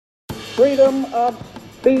freedom of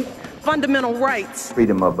speech, fundamental rights,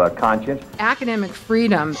 freedom of conscience, academic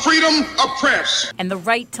freedom, freedom of press, and the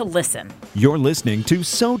right to listen. You're listening to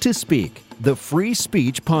So to Speak, the free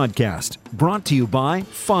speech podcast, brought to you by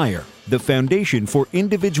FIRE, the Foundation for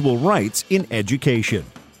Individual Rights in Education.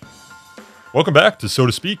 Welcome back to So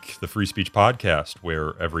to Speak, the free speech podcast,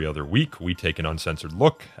 where every other week we take an uncensored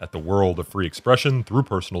look at the world of free expression through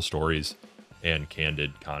personal stories and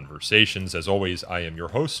candid conversations. As always, I am your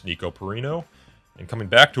host, Nico Perino. And coming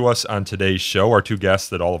back to us on today's show are two guests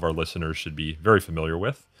that all of our listeners should be very familiar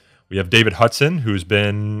with. We have David Hudson, who's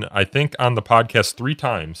been, I think, on the podcast 3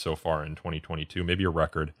 times so far in 2022, maybe a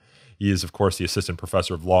record. He is, of course, the assistant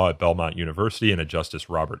professor of law at Belmont University and a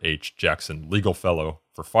Justice Robert H. Jackson Legal Fellow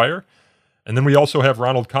for FIRE. And then we also have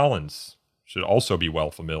Ronald Collins, should also be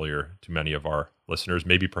well familiar to many of our listeners,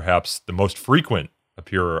 maybe perhaps the most frequent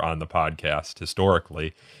appearer on the podcast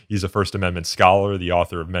historically. He's a First Amendment scholar, the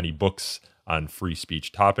author of many books on free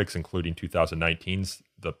speech topics, including 2019's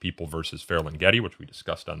The People versus Ferlinghetti, which we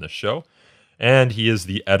discussed on this show. And he is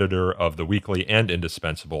the editor of the weekly and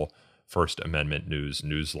indispensable First Amendment News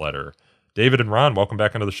newsletter. David and Ron, welcome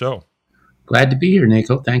back onto the show. Glad to be here,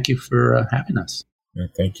 Nico. Thank you for having us. Yeah,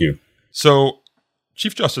 thank you. So,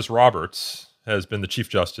 Chief Justice Roberts has been the Chief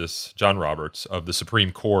Justice, John Roberts, of the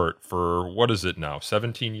Supreme Court for, what is it now,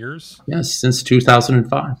 17 years? Yes, since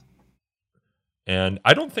 2005. And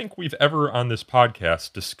I don't think we've ever on this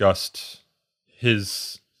podcast discussed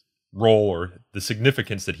his role or the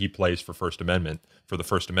significance that he plays for the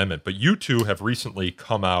First Amendment. But you two have recently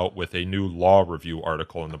come out with a new law review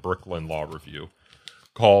article in the Brooklyn Law Review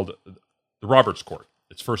called The Roberts Court.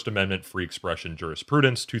 It's First Amendment Free Expression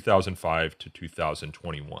Jurisprudence, 2005 to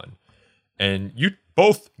 2021. And you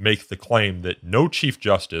both make the claim that no Chief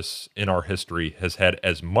Justice in our history has had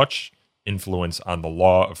as much influence on the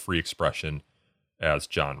law of free expression as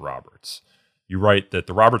John Roberts. You write that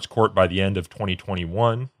the Roberts Court, by the end of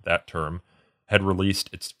 2021, that term, had released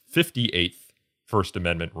its 58th First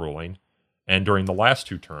Amendment ruling. And during the last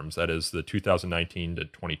 2 terms, that is the 2019 to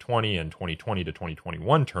 2020 and 2020 to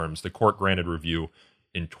 2021 terms, the court granted review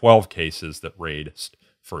in 12 cases that raised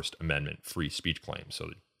First Amendment free speech claims. So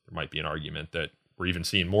there might be an argument that we're even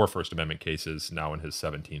seeing more First Amendment cases now in his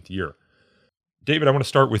 17th year. David, I want to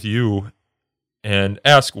start with you and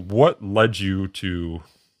ask what led you to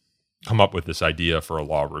come up with this idea for a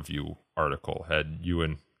law review article. Had you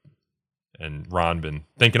and Ron been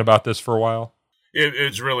thinking about this for a while?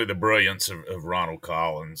 It's really the brilliance of Ronald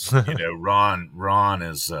Collins. You know, Ron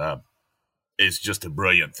is just a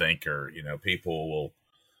brilliant thinker. You know,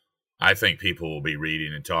 I think people will be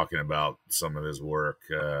reading and talking about some of his work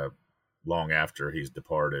long after he's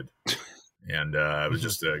departed. And it was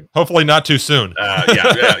just hopefully not too soon.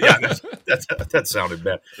 That sounded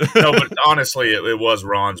bad. No, but honestly, it was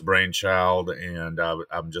Ron's brainchild, and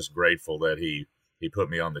I'm just grateful that he put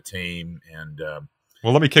me on the team. And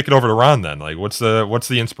well, let me kick it over to Ron then. Like, what's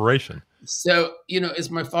the inspiration? So, as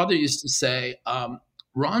my father used to say,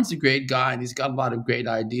 Ron's a great guy, and he's got a lot of great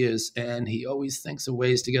ideas, and he always thinks of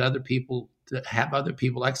ways to get other people to have other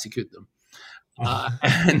people execute them.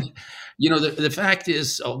 And the fact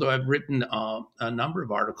is, although I've written a number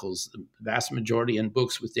of articles, the vast majority in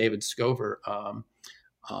books with David Scover,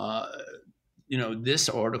 this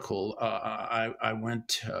article, I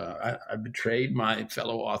betrayed my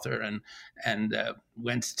fellow author and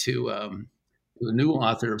went to the new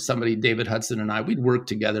author of somebody, David Hudson, and I. We'd worked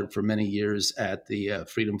together for many years at the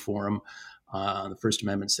Freedom Forum, the First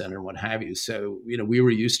Amendment Center, and what have you. So, we were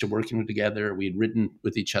used to working together. We'd written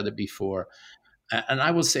with each other before. And I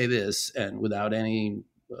will say this, and without any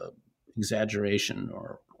exaggeration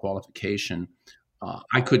or qualification,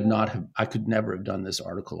 I could never have done this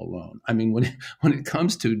article alone. I mean, when it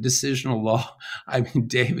comes to decisional law, I mean,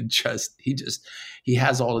 David he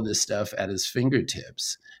has all of this stuff at his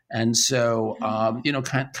fingertips. And so,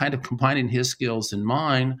 kind of combining his skills and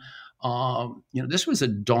mine, this was a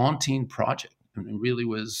daunting project. And it really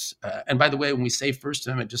was. And by the way, when we say First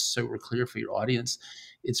Amendment, just so we're clear for your audience,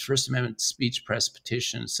 it's First Amendment speech, press,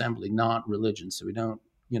 petition, assembly, not religion. So we don't,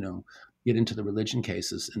 get into the religion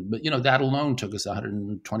cases. But that alone took us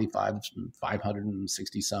 125,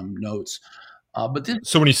 560 some notes.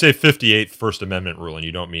 So when you say 58th First Amendment ruling,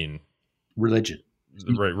 you don't mean religion.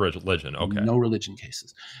 Right, religion. Okay. No religion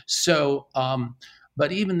cases. So,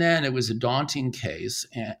 but even then, it was a daunting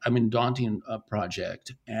daunting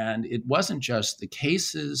project. And it wasn't just the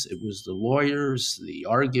cases, it was the lawyers, the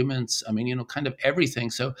arguments, kind of everything.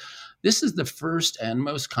 So this is the first and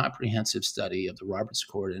most comprehensive study of the Roberts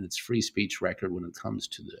Court and its free speech record when it comes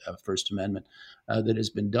to the First Amendment that has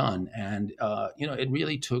been done. And, it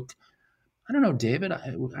really took, I don't know, David,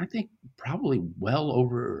 I think probably well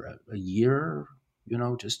over a year,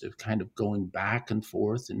 just of kind of going back and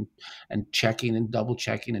forth and checking and double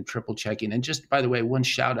checking and triple checking. And just, by the way, one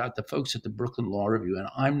shout out to folks at the Brooklyn Law Review. And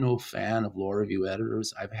I'm no fan of law review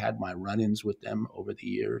editors. I've had my run-ins with them over the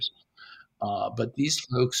years. But these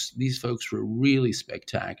folks were really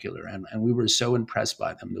spectacular. And we were so impressed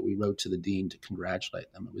by them that we wrote to the dean to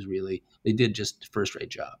congratulate them. It was really, they did just a first-rate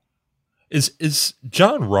job. Is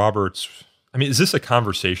John Roberts, I mean, is this a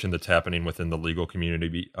conversation that's happening within the legal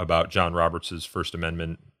community about John Roberts's First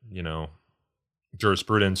Amendment,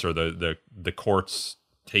 jurisprudence, or the court's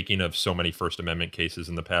taking of so many First Amendment cases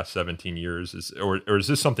in the past 17 years? Or is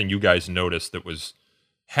this something you guys noticed that was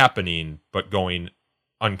happening but going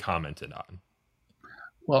uncommented on?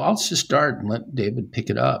 Well, I'll just start and let David pick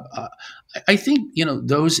it up. I think,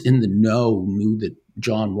 those in the know knew that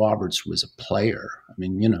John Roberts was a player. I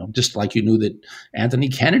mean, just like you knew that Anthony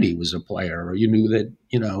Kennedy was a player, or you knew that,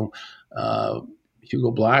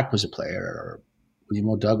 Hugo Black was a player, or William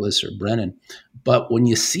O. Douglas or Brennan. But when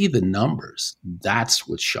you see the numbers, that's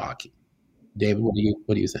what's shocking. David, what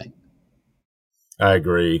do you think? I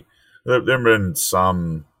agree. There have been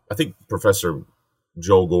some, I think Professor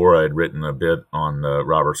Joel Gora had written a bit on the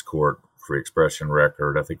Roberts Court Free Expression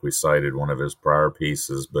record. I think we cited one of his prior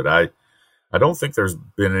pieces, but I don't think there's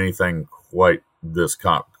been anything quite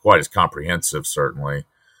as comprehensive, certainly,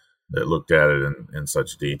 that looked at it in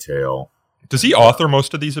such detail. Does he author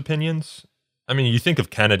most of these opinions? I mean, you think of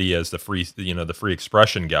Kennedy as the free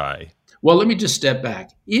expression guy. Well, let me just step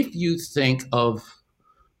back. If you think of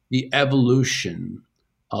the evolution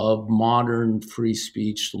of modern free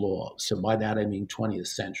speech law, so by that I mean 20th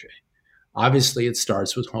century, obviously it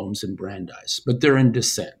starts with Holmes and Brandeis, but they're in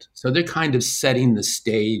dissent. So they're kind of setting the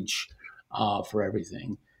stage for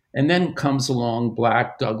everything. And then comes along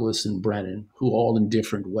Black, Douglas, and Brennan, who all in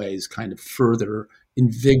different ways kind of further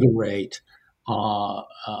invigorate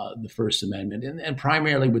the First Amendment, and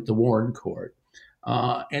primarily with the Warren Court.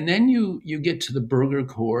 And then you get to the Burger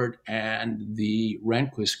Court and the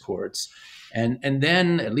Rehnquist courts. And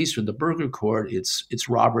then, at least with the Burger Court, it's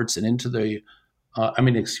Roberts, and into the,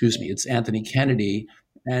 it's Anthony Kennedy.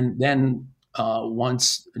 And then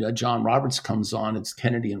once John Roberts comes on, it's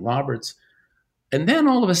Kennedy and Roberts. And then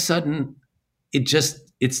all of a sudden, it's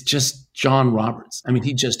just John Roberts. I mean,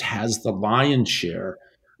 he just has the lion's share.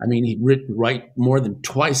 I mean, he write more than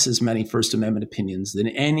twice as many First Amendment opinions than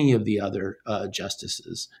any of the other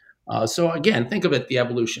justices. So again, think of it, the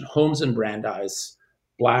evolution: Holmes and Brandeis,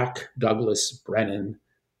 Black, Douglas, Brennan,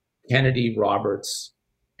 Kennedy, Roberts,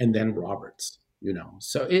 and then Roberts.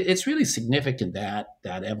 So it's really significant, that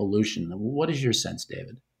evolution. What is your sense,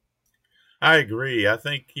 David? I agree. I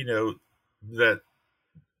think that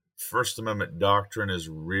First Amendment doctrine has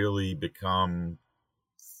really become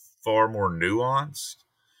far more nuanced.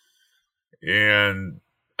 And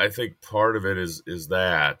I think part of it is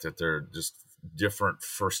that there are just different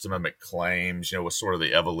First Amendment claims, with sort of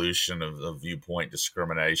the evolution of viewpoint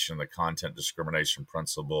discrimination, the content discrimination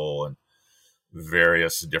principle, and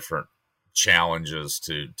various different challenges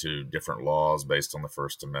to different laws based on the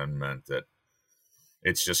First Amendment, that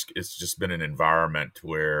it's just been an environment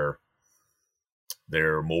where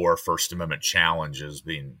there are more First Amendment challenges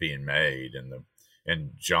being made,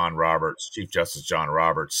 and John Roberts, Chief Justice John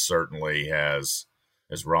Roberts, certainly has,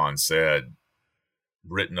 as Ron said,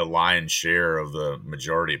 written a lion's share of the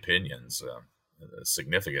majority opinions.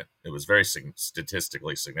 Significant. It was very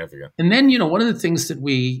statistically significant. And then, one of the things that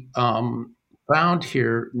we found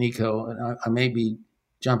here, Nico, and I may be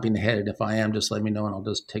jumping ahead, and if I am, just let me know, and I'll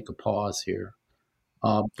just take a pause here.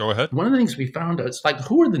 Go ahead. One of the things we found out, it's like,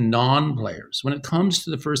 who are the non-players when it comes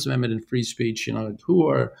to the First Amendment and free speech? Who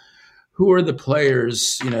are the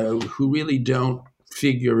players, who really don't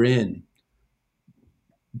figure in?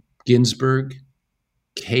 Ginsburg,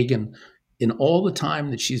 Kagan. In all the time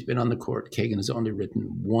that she's been on the court, Kagan has only written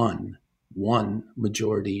one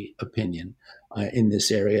majority opinion in this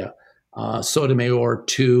area. Sotomayor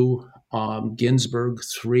 2, Ginsburg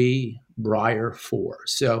 3, Breyer 4.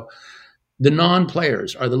 So the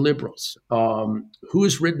non-players are the liberals. Who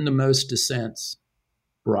has written the most dissents?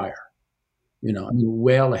 Breyer.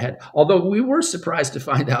 Well ahead. Although we were surprised to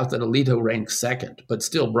find out that Alito ranked second, but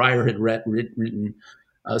still Breyer had written.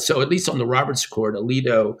 So at least on the Roberts Court,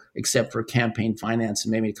 Alito, except for campaign finance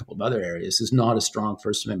and maybe a couple of other areas, is not a strong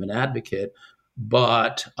First Amendment advocate.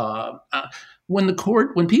 But when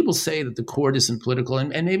people say that the court isn't political,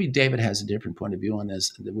 and maybe David has a different point of view on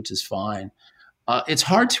this, which is fine, it's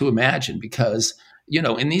hard to imagine because,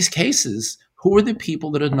 in these cases, who are the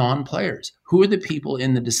people that are non-players? Who are the people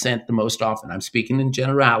in the dissent the most often? I'm speaking in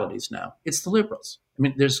generalities now. It's the liberals. I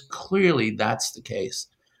mean, that's the case.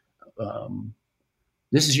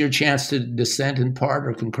 this is your chance to dissent in part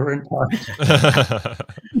or concur in part.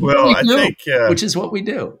 Well, I think which is what we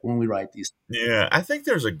do when we write these. Yeah, I think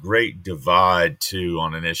there's a great divide too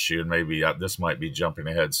on an issue, and maybe this might be jumping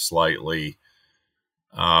ahead slightly.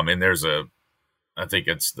 And I think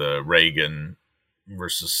it's the Reagan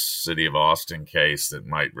versus City of Austin case that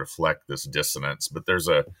might reflect this dissonance. But there's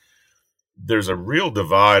a real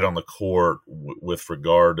divide on the court with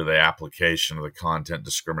regard to the application of the content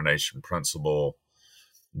discrimination principle.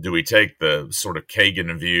 Do we take the sort of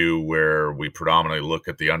Kagan view where we predominantly look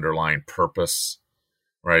at the underlying purpose,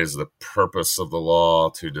 right? Is the purpose of the law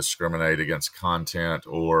to discriminate against content,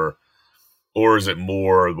 or is it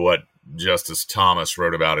more what Justice Thomas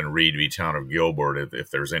wrote about in Reed v. Town of Gilbert? If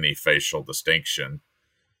there's any facial distinction,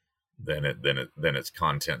 then it's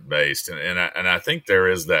content based, and I think there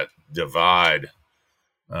is that divide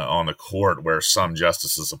on the court where some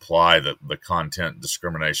justices apply the content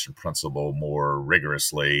discrimination principle more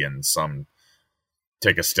rigorously, and some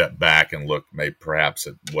take a step back and look maybe perhaps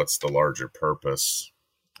at what's the larger purpose.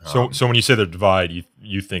 So when you say the divide,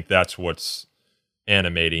 you think that's what's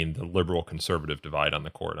animating the liberal conservative divide on the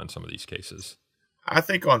court on some of these cases? I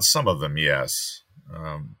think on some of them, yes.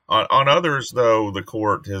 On others, though, the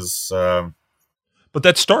court has. But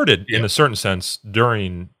that started in a certain sense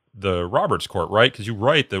during the Roberts Court, right? Because you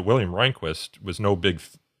write that William Rehnquist was no big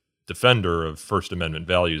defender of First Amendment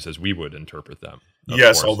values as we would interpret them.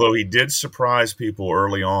 Yes, although he did surprise people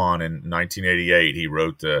early on in 1988. He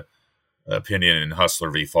wrote the opinion in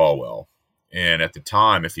Hustler v. Falwell. And at the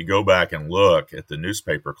time, if you go back and look at the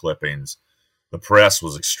newspaper clippings, the press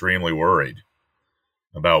was extremely worried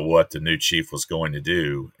about what the new chief was going to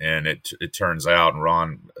do. And it turns out, and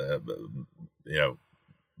Ron,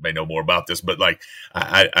 may know more about this, but like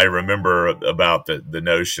I remember about the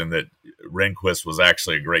notion that Rehnquist was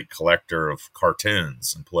actually a great collector of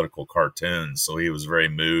cartoons and political cartoons. So he was very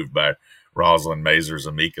moved by Rosalind Mazur's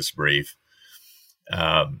amicus brief.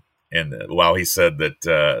 And while he said that,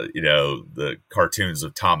 the cartoons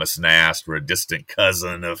of Thomas Nast were a distant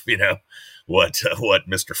cousin of, what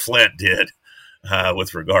Mr. Flint did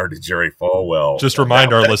with regard to Jerry Falwell. Just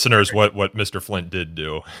remind our listeners what Mr. Flint did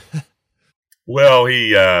do. Well, he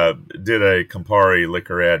did a Campari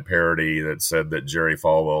liquor ad parody that said that Jerry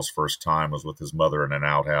Falwell's first time was with his mother in an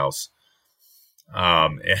outhouse.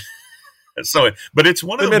 But it's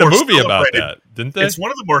one of they the made more a movie about that, didn't they? It's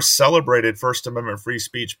one of the more celebrated First Amendment free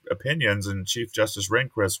speech opinions, and Chief Justice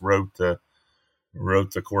Rehnquist wrote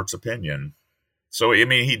the court's opinion. So, I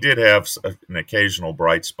mean, he did have an occasional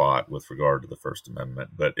bright spot with regard to the First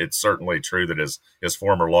Amendment, but it's certainly true that his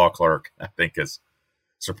former law clerk, I think, has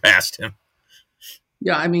surpassed him.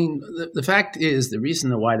 Yeah, I mean, the fact is, the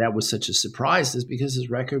reason why that was such a surprise is because his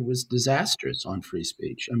record was disastrous on free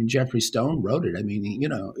speech. I mean, Jeffrey Stone wrote it. I mean,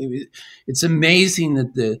 it's amazing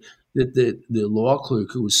that the law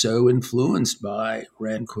clerk who was so influenced by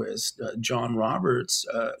Rehnquist, John Roberts,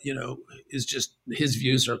 is just, his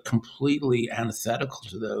views are completely antithetical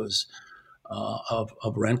to those of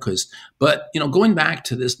Rehnquist. But, going back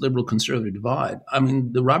to this liberal conservative divide, I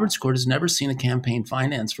mean, the Roberts Court has never seen a campaign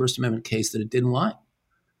finance First Amendment case that it didn't like.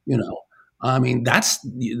 I mean, that's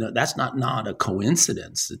not a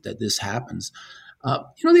coincidence that this happens.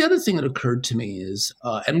 The other thing that occurred to me is,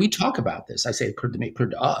 and we talk about this, I say it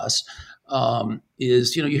occurred to us,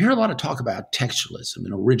 is, you hear a lot of talk about textualism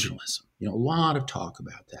and originalism, a lot of talk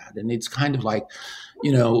about that. And it's kind of like,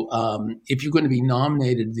 if you're going to be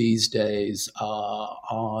nominated these days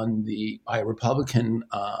by a Republican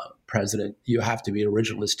president, you have to be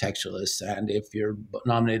originalist, textualist. And if you're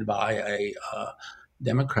nominated by a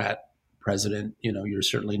Democrat president, you're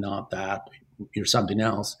certainly not that, you're something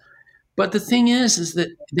else. But the thing is that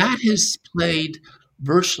has played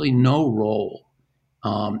virtually no role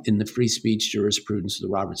in the free speech jurisprudence of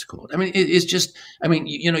the Roberts Code. I mean, it's just,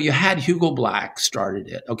 you had Hugo Black started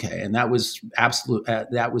it, okay, and that was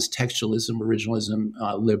that was textualism, originalism,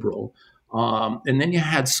 liberal. And then you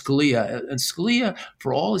had Scalia, and Scalia,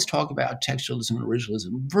 for all his talk about textualism and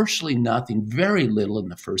originalism, virtually nothing, very little in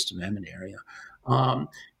the First Amendment area.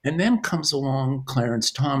 And then comes along Clarence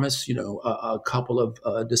Thomas, a couple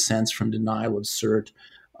of dissents from denial of cert,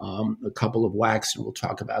 a couple of whacks, and we'll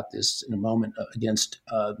talk about this in a moment, against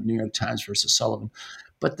New York Times versus Sullivan.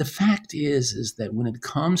 But the fact is that when it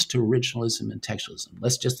comes to originalism and textualism,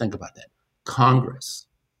 let's just think about that. Congress,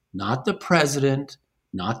 not the president,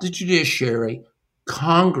 not the judiciary,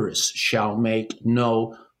 Congress shall make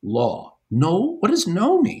no law. No? What does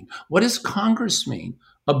no mean? What does Congress mean?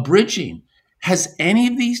 Abridging. Has any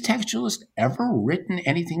of these textualists ever written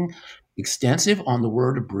anything extensive on the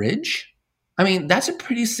word abridge? I mean, that's a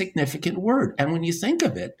pretty significant word. And when you think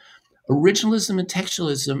of it, originalism and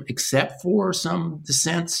textualism, except for some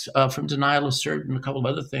dissents from denial of cert and a couple of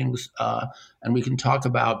other things. And we can talk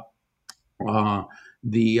about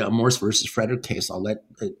the Morse versus Frederick case. I'll let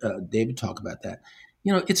David talk about that.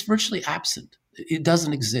 It's virtually absent. It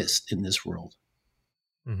doesn't exist in this world.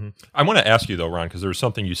 Mm-hmm. I want to ask you though, Ron, because there was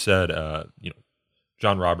something you said.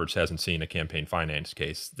 John Roberts hasn't seen a campaign finance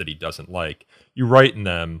case that he doesn't like. You write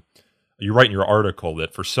in your article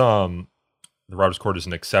that for some, the Roberts Court is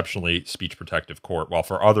an exceptionally speech protective court, while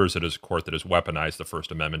for others it is a court that has weaponized the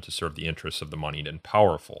First Amendment to serve the interests of the moneyed and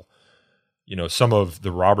powerful. Some of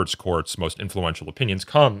the Roberts Court's most influential opinions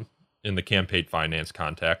come in the campaign finance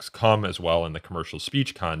context, come as well in the commercial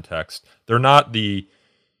speech context. They're not the,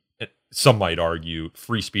 some might argue,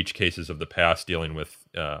 free speech cases of the past dealing with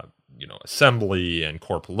assembly and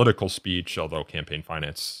core political speech, although campaign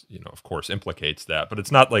finance, of course, implicates that. But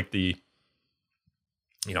it's not like the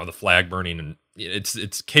flag burning, and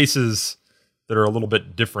it's cases that are a little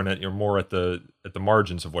bit different, more at the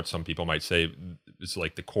margins of what some people might say is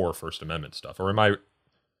like the core First Amendment stuff. Or am I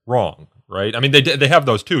wrong? Right? I mean, they have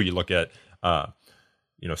those too. You look at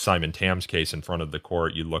Simon Tam's case in front of the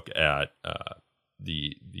court. You look at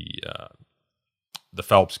the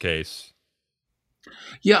Phelps case.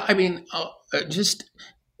 Yeah, I mean, just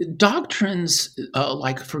doctrines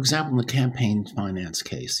like, for example, in the campaign finance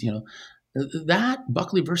case, that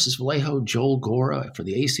Buckley versus Vallejo, Joel Gora for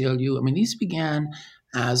the ACLU. I mean, these began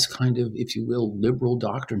as kind of, if you will, liberal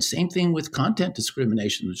doctrine. Same thing with content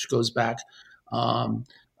discrimination, which goes back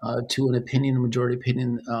to an opinion, a majority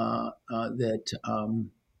opinion that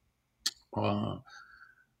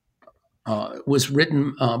was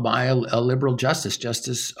written by a liberal justice,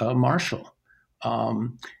 Justice Marshall.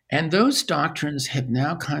 And those doctrines have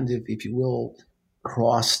now kind of, if you will,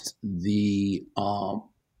 crossed the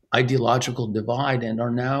ideological divide and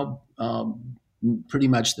are now pretty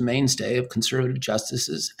much the mainstay of conservative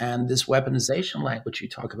justices. And this weaponization language you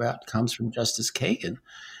talk about comes from Justice Kagan.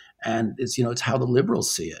 And it's how the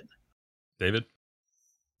liberals see it. David?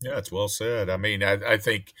 Yeah, it's well said. I mean, I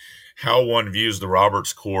think how one views the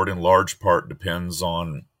Roberts Court in large part depends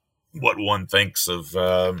on what one thinks of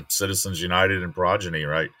Citizens United and progeny,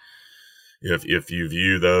 right? If you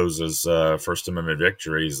view those as First Amendment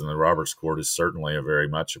victories, then the Roberts Court is certainly very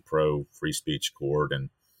much a pro-free speech court, and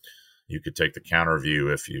you could take the counter view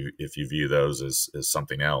if you view those as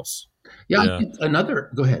something else. Yeah.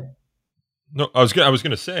 Go ahead. No, I was going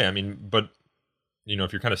to say, I mean, but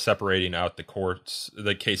if you're kind of separating out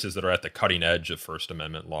the cases that are at the cutting edge of First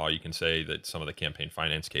Amendment law, you can say that some of the campaign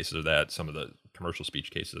finance cases are that, some of the commercial speech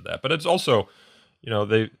cases are that. But it's also,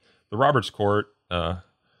 the Roberts Court,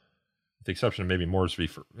 with the exception of maybe Moresby,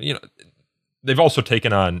 they've also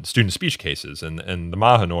taken on student speech cases, and the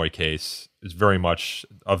Mahanoy case is very much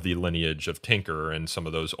of the lineage of Tinker and some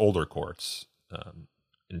of those older courts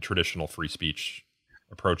in traditional free speech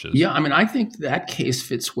approaches. Yeah, I mean, I think that case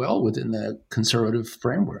fits well within the conservative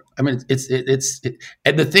framework. I mean,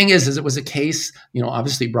 and the thing is it was a case,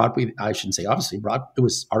 obviously brought. I shouldn't say obviously brought. It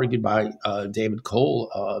was argued by David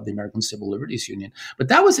Cole of the American Civil Liberties Union, but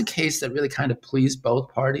that was a case that really kind of pleased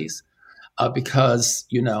both parties. Because,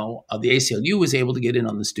 the ACLU was able to get in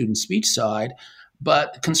on the student speech side.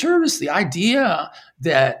 But conservatives, the idea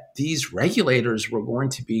that these regulators were going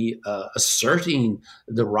to be asserting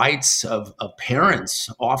the rights of parents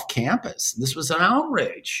off campus, this was an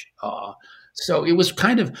outrage. So it was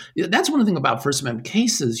that's one thing about First Amendment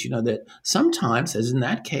cases, that sometimes, as in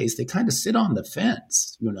that case, they kind of sit on the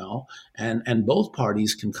fence, and both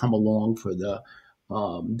parties can come along for the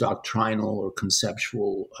doctrinal or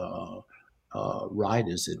conceptual ride,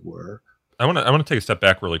 as it were. I want to take a step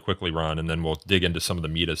back really quickly, Ron, and then we'll dig into some of the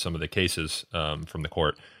meat of some of the cases from the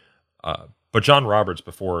court. But John Roberts,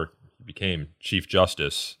 before he became Chief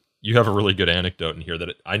Justice, you have a really good anecdote in here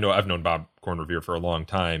that I've known Bob Corn Revere for a long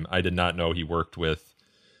time. I did not know he worked with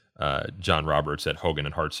John Roberts at Hogan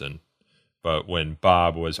and Hartson. But when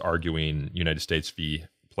Bob was arguing United States v.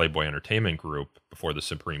 Playboy Entertainment Group before the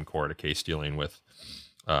Supreme Court, a case dealing with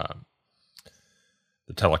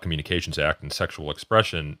the Telecommunications Act and sexual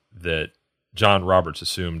expression, that John Roberts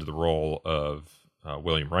assumed the role of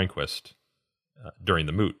William Rehnquist during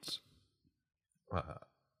the moots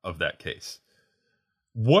of that case.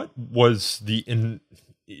 What was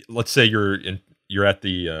let's say you're at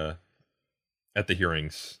the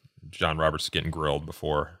hearings, John Roberts is getting grilled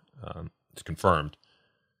before it's confirmed.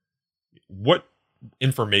 What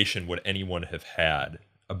information would anyone have had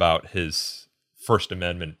about his First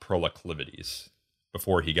Amendment proclivities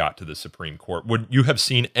before he got to the Supreme Court? Would you have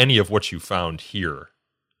seen any of what you found here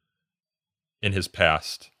in his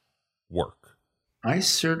past work? I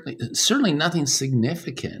certainly nothing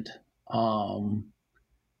significant. Um,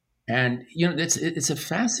 and it's a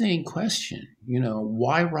fascinating question.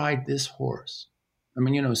 Why ride this horse? I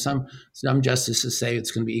mean, some justices say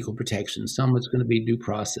it's going to be equal protection. Some it's going to be due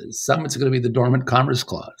process. Some it's going to be the Dormant Commerce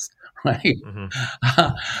Clause, right?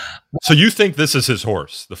 So you think this is his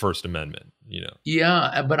horse, the First Amendment?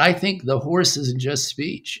 Yeah, but I think the horse isn't just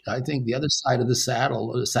speech. I think the other side of the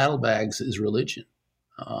saddlebags, is religion.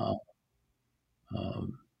 I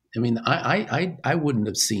mean, I wouldn't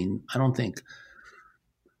have seen. I don't think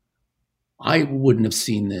I wouldn't have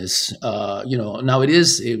seen this. Now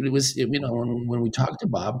it was. When we talked to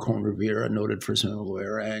Bob Cohn Revere, a noted First Amendment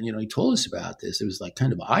lawyer, and he told us about this, it was like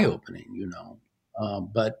kind of eye opening.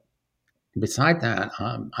 But beside that,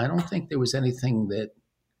 I don't think there was anything that.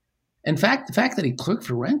 In fact, the fact that he clerked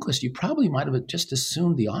for Rehnquist, you probably might have just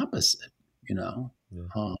assumed the opposite. Yeah.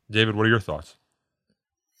 David, what are your thoughts?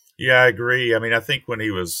 Yeah, I agree. I mean, I think when he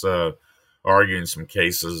was arguing some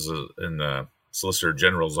cases in the Solicitor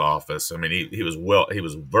General's office, I mean, he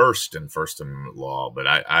was versed in First Amendment law, but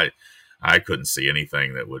I couldn't see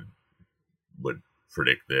anything that would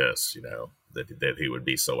predict this. That he would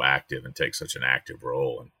be so active and take such an active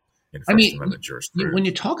role in First Amendment jurisprudence. When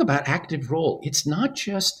you talk about active role, it's not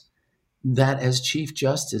just that as Chief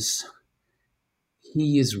Justice,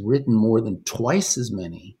 he has written more than twice as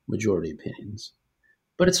many majority opinions,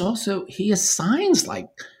 but it's also he assigns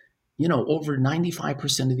over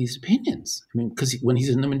 95% of these opinions. I mean, because when he's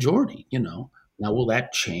in the majority, now will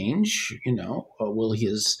that change? Or will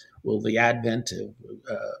the advent of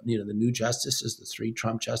the new justices, the 3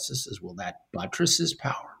 Trump justices, will that buttress his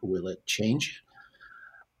power? Will it change it?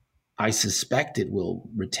 I suspect it will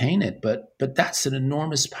retain it, but that's an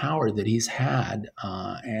enormous power that he's had,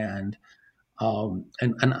 and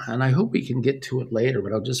I hope we can get to it later,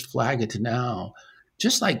 but I'll just flag it now.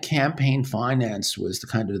 Just like campaign finance was the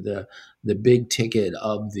kind of the big ticket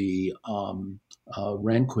of the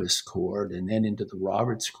Rehnquist court and then into the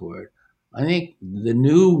Roberts court, I think the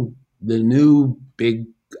new big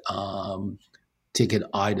ticket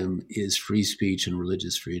item is free speech and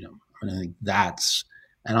religious freedom. And I think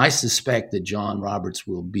and I suspect that John Roberts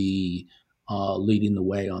will be leading the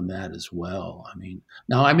way on that as well. I mean,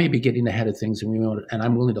 now I may be getting ahead of things, and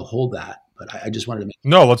I'm willing to hold that. But I just wanted to make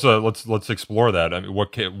let's explore that. I mean,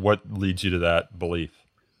 what leads you to that belief?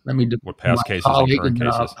 What past cases and current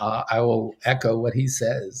cases? I will echo what he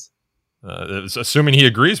says. Assuming he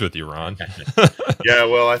agrees with you, Ron. Yeah,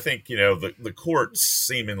 well, I think the court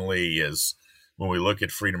seemingly is, when we look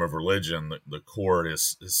at freedom of religion, the court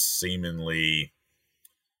is seemingly.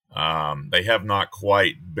 They have not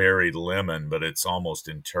quite buried Lemon, but it's almost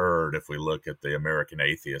interred if we look at the American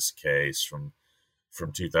Atheist case from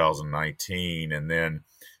 2019, and then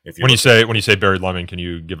when you say buried Lemon, can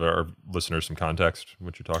you give our listeners some context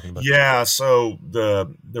what you're talking about? Yeah, so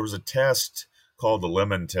there was a test called the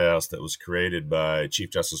Lemon test that was created by Chief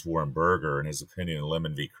Justice Warren Burger in his opinion in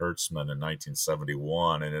Lemon v. Kurtzman in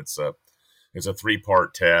 1971, and it's a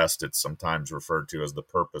 3-part test. It's sometimes referred to as the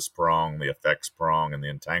purpose prong, the effects prong, and the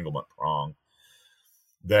entanglement prong.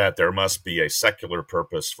 That there must be a secular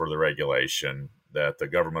purpose for the regulation, that the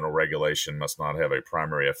governmental regulation must not have a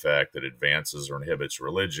primary effect that advances or inhibits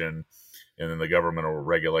religion, and then the governmental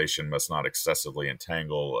regulation must not excessively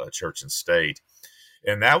entangle church and state.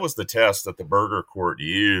 And that was the test that the Burger Court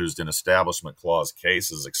used in Establishment Clause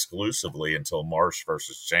cases exclusively until Marsh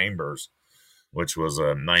versus Chambers, which was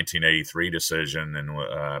a 1983 decision, and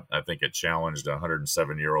I think it challenged a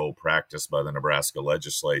 107-year-old practice by the Nebraska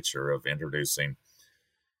legislature of introducing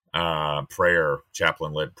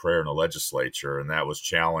chaplain-led prayer in the legislature, and that was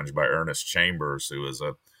challenged by Ernest Chambers, who was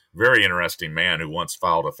a very interesting man who once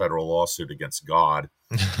filed a federal lawsuit against God.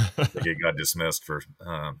 I think it got dismissed for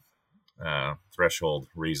threshold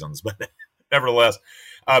reasons, but nevertheless,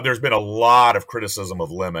 there's been a lot of criticism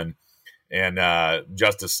of Lemon. And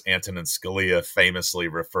Justice Antonin Scalia famously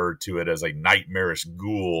referred to it as a nightmarish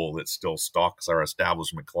ghoul that still stalks our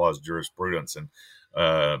Establishment Clause jurisprudence in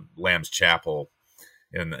Lamb's Chapel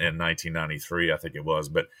in 1993, I think it was.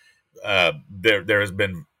 But there has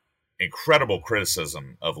been incredible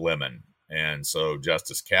criticism of Lemon. And so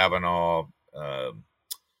Justice Kavanaugh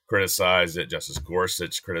criticized it. Justice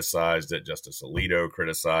Gorsuch criticized it. Justice Alito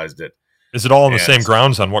criticized it. Is it all on the same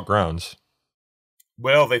grounds? On what grounds?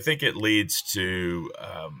 Well, they think it leads to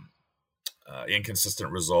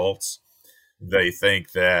inconsistent results. They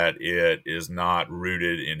think that it is not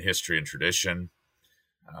rooted in history and tradition.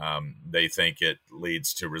 They think it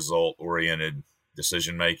leads to result-oriented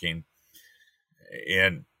decision-making.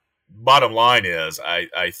 And bottom line is,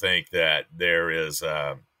 I think that there is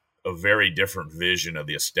a very different vision of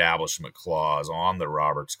the Establishment Clause on the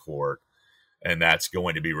Roberts Court and that's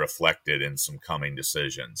going to be reflected in some coming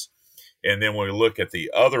decisions. And then when we look at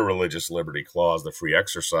the other religious liberty clause, the free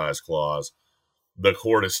exercise clause, the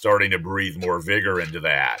court is starting to breathe more vigor into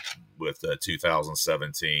that with the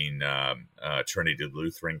 2017 Trinity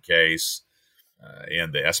Lutheran case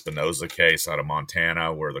and the Espinoza case out of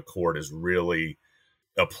Montana, where the court is really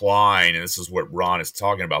applying, and this is what Ron is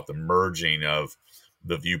talking about, the merging of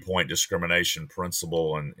the viewpoint discrimination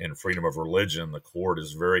principle and freedom of religion. The court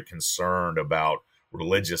is very concerned about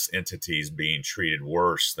religious entities being treated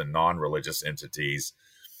worse than non-religious entities.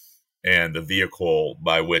 And the vehicle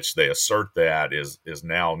by which they assert that is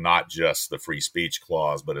now not just the free speech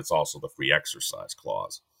clause, but it's also the free exercise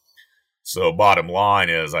clause. So bottom line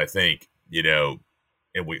is, I think,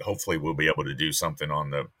 and we hopefully we'll be able to do something on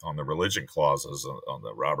the religion clauses on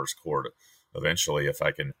the Roberts Court eventually, if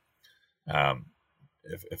I can,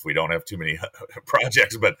 if we don't have too many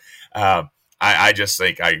projects. But I just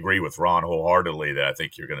think I agree with Ron wholeheartedly that I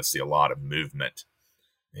think you're going to see a lot of movement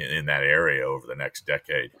in that area over the next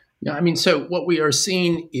decade. Yeah, I mean, so what we are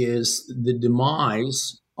seeing is the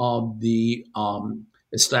demise of the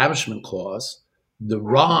Establishment Clause, the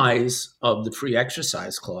rise of the Free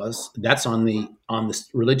Exercise Clause. That's on the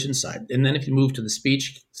religion side. And then if you move to the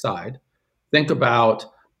speech side, think about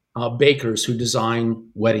bakers who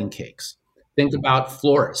design wedding cakes. Think about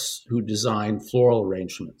florists who design floral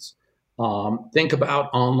arrangements. Think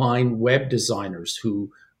about online web designers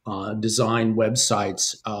who design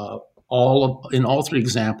websites. In all three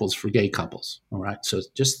examples for gay couples. All right. So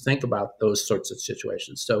just think about those sorts of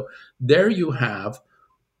situations. So there you have,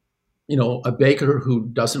 a baker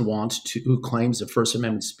who who claims a First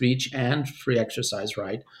Amendment speech and free exercise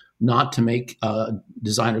right, not to make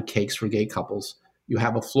designer cakes for gay couples. You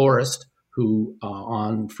have a florist who,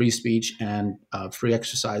 on free speech and free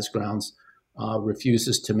exercise grounds,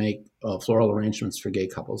 refuses to make floral arrangements for gay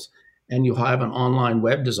couples. And you have an online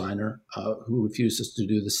web designer who refuses to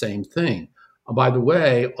do the same thing. By the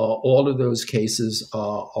way, all of those cases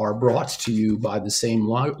are brought to you by the same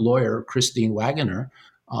lawyer, Christine Wagoner.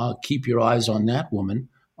 Keep your eyes on that woman.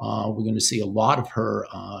 We're going to see a lot of her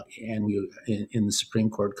in the Supreme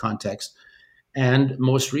Court context. And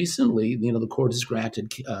most recently, the court has granted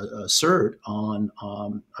cert on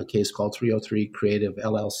a case called 303 Creative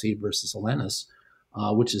LLC versus Elenis,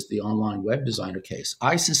 which is the online web designer case.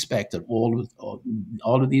 I suspect that all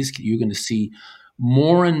of these, you're going to see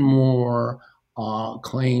more and more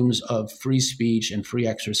claims of free speech and free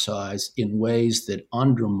exercise in ways that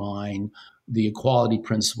undermine the equality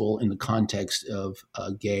principle in the context of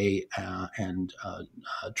gay and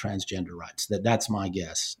transgender rights. That's my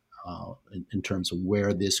guess in terms of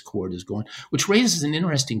where this court is going, which raises an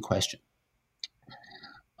interesting question.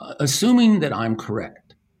 Assuming that I'm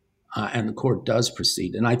correct, and the court does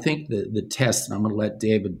proceed. And I think the test, and I'm going to let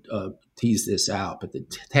David tease this out, but the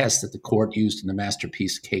test that the court used in the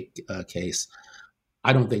Masterpiece Cake case,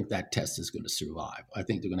 I don't think that test is going to survive. I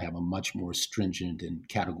think they're going to have a much more stringent and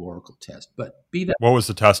categorical test. But be that. What was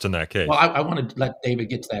the test in that case? Well, I want to let David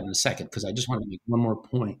get to that in a second, because I just want to make one more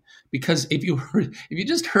point. Because if you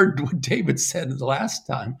just heard what David said the last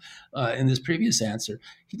time in this previous answer,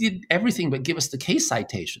 he did everything but give us the case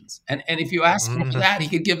citations. And if you ask him for that, he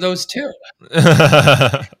could give those too.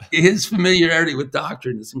 His familiarity with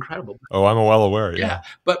doctrine is incredible. Oh, I'm well aware. Yeah.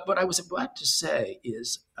 But what I was about to say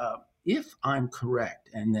is, if I'm correct,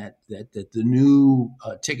 and that the new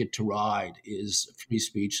ticket to ride is free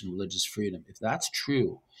speech and religious freedom, if that's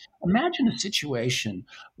true, imagine a situation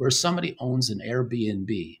where somebody owns an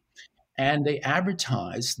Airbnb and they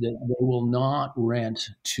advertise that they will not rent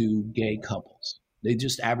to gay couples. They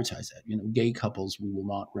just advertise that, gay couples we will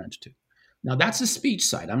not rent to. Now, that's a speech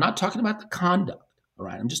side. I'm not talking about the conduct, all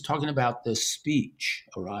right? I'm just talking about the speech,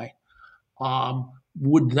 all right?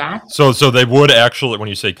 Would that... So they would actually, when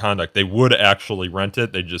you say conduct, they would actually rent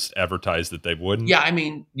it. They just advertise that they wouldn't. Yeah, I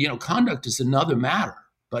mean, conduct is another matter.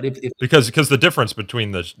 But if because the difference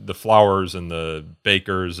between the flowers and the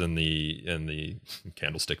bakers and the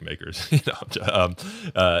candlestick makers, and the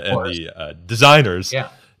designers,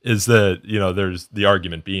 is that there's the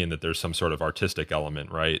argument being that there's some sort of artistic element,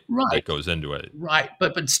 right, that goes into it, right?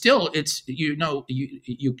 But still, it's you in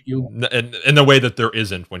the way that there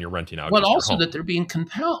isn't when you're renting out. Well, also that they're being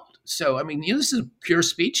compelled. So I mean, this is a pure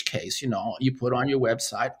speech case. You put on your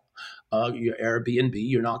website, your Airbnb,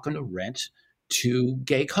 you're not going to rent to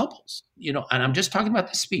gay couples, and I'm just talking about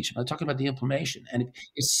the speech. I'm not talking about the implementation. And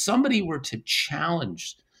if somebody were to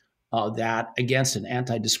challenge that against an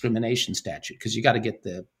anti-discrimination statute, because you got to get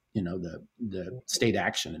the state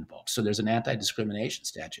action involved. So there's an anti-discrimination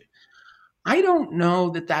statute. I don't know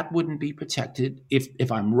that that wouldn't be protected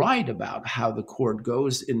if I'm right about how the court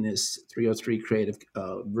goes in this 303 Creative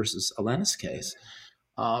versus Elenis case.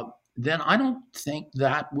 Then I don't think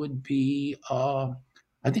that would be.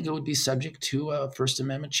 I think it would be subject to a First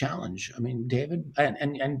Amendment challenge. I mean, David,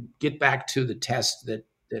 and get back to the test that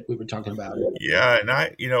we were talking about. Yeah, and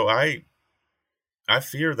I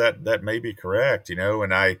fear that may be correct.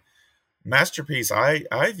 And Masterpiece,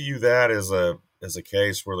 I view that as a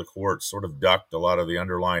case where the court sort of ducked a lot of the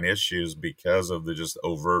underlying issues because of the just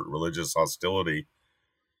overt religious hostility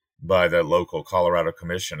by that local Colorado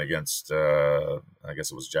commission against, I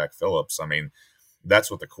guess it was Jack Phillips. I mean,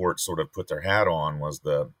 that's what the court sort of put their hat on was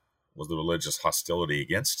the religious hostility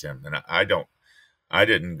against him. And I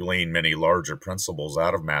didn't glean many larger principles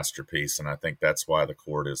out of Masterpiece, and I think that's why the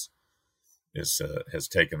court has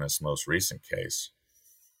taken this most recent case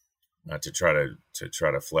to try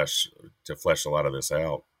to flesh a lot of this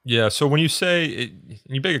out. Yeah. So when you say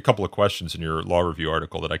you make a couple of questions in your law review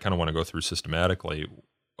article that I kind of want to go through systematically.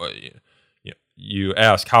 You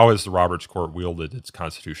ask, how has the Roberts Court wielded its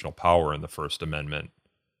constitutional power in the First Amendment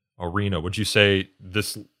arena? Would you say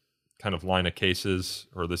this kind of line of cases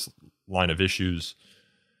or this line of issues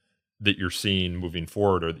that you're seeing moving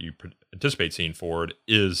forward or that you anticipate seeing forward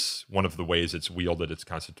is one of the ways it's wielded its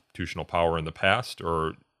constitutional power in the past,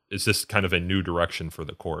 or is this kind of a new direction for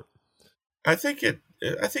the court? I think it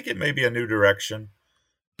may be a new direction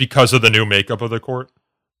because of the new makeup of the court.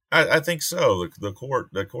 I think so.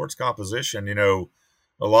 The court's composition, a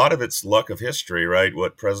lot of it's luck of history, right?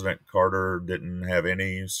 What President Carter didn't have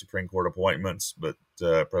any Supreme Court appointments, but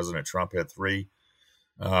President Trump had 3.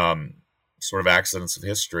 Sort of accidents of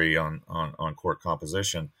history on court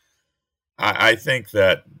composition. I think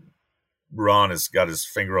that Ron has got his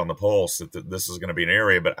finger on the pulse that this is going to be an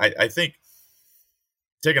area, but I think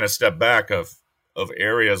taking a step back of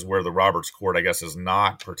areas where the Roberts Court, I guess, is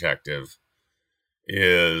not protective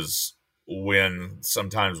is when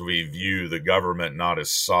sometimes we view the government not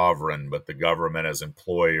as sovereign, but the government as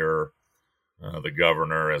employer, the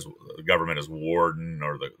government as warden,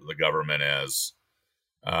 or the government as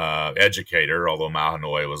educator, although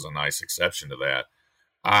Mahanoy was a nice exception to that.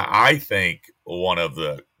 I think one of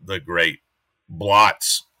the great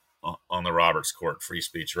blots on the Roberts Court free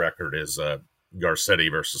speech record is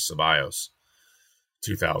Garcetti versus Ceballos,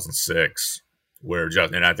 2006.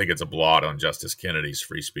 And I think it's a blot on Justice Kennedy's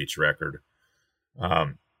free speech record.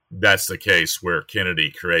 That's the case where Kennedy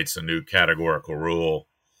creates a new categorical rule,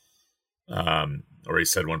 or he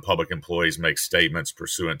said when public employees make statements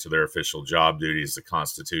pursuant to their official job duties, the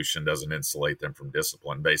Constitution doesn't insulate them from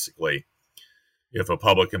discipline. Basically, if a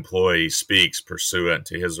public employee speaks pursuant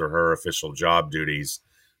to his or her official job duties,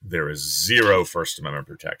 there is zero First Amendment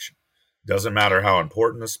protection. Doesn't matter how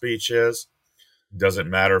important the speech is. Doesn't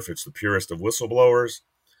matter if it's the purest of whistleblowers.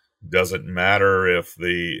 Doesn't matter if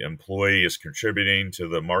the employee is contributing to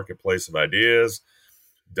the marketplace of ideas.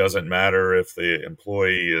 Doesn't matter if the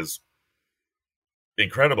employee is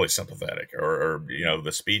incredibly sympathetic or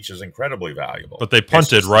the speech is incredibly valuable. But they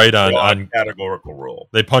punted right on categorical rule.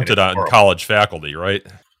 They punted on college faculty, right?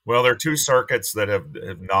 Well, there are 2 circuits that have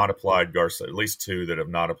not applied Garcetti, at least 2 that have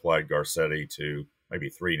not applied Garcetti to. Maybe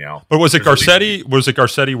 3 now. But was it Garcetti? Was it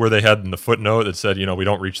Garcetti where they had in the footnote that said, we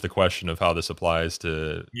don't reach the question of how this applies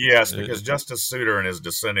to? Yes, because Justice Souter, in his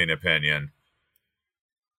dissenting opinion,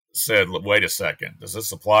 said, "Wait a second, does this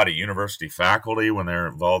apply to university faculty when they're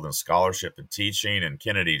involved in scholarship and teaching?" And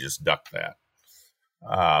Kennedy just ducked that.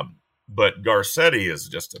 But Garcetti is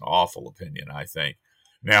just an awful opinion, I think.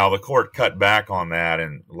 Now the court cut back on that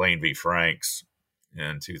in Lane v. Franks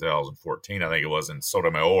in 2014, I think it was, in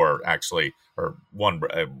Sotomayor, actually, or one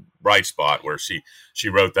bright spot where she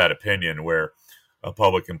wrote that opinion where a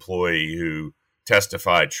public employee who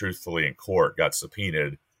testified truthfully in court got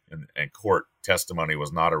subpoenaed, and court testimony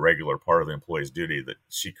was not a regular part of the employee's duty, that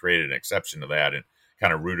she created an exception to that and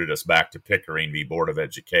kind of rooted us back to Pickering v. Board of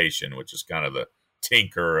Education, which is kind of the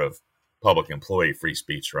tinker of public employee free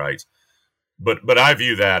speech rights. But I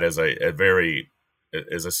view that as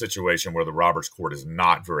a situation where the Roberts Court is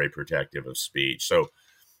not very protective of speech. So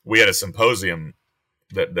we had a symposium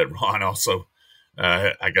that Ron also,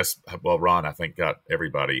 Ron, I think, got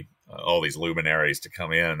everybody, all these luminaries to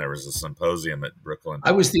come in. There was a symposium at Brooklyn.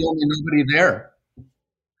 I was the only nobody there.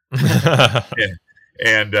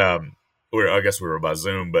 I guess we were by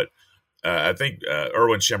Zoom, but I think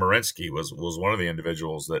Erwin Chemerinsky was one of the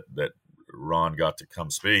individuals that Ron got to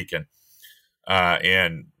come speak.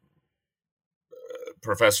 And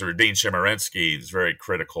Professor Dean Chemerinsky is very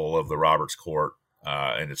critical of the Roberts Court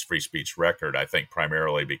and its free speech record, I think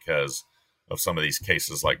primarily because of some of these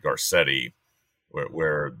cases like Garcetti,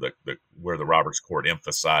 where the Roberts Court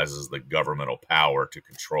emphasizes the governmental power to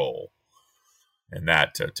control. And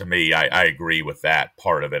that, to me, I agree with that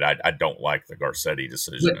part of it. I don't like the Garcetti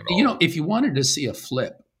decision at all. If you wanted to see a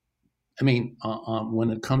flip, I mean, when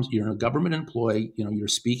it comes, you're a government employee, you're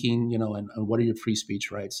speaking, and what are your free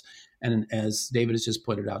speech rights? And as David has just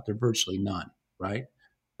pointed out, they're virtually none, right?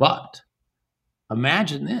 But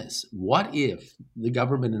imagine this. What if the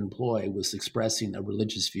government employee was expressing a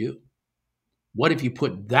religious view? What if you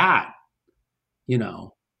put that, in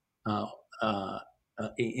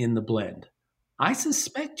the blend? I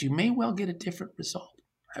suspect you may well get a different result.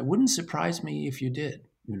 It wouldn't surprise me if you did,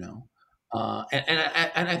 And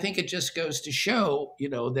I think it just goes to show,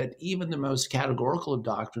 that even the most categorical of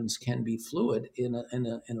doctrines can be fluid in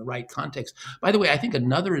a right context. By the way, I think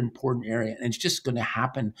another important area, and it's just going to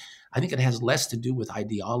happen, I think it has less to do with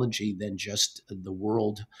ideology than just the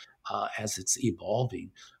world as it's evolving.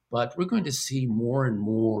 But we're going to see more and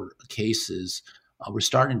more cases. We're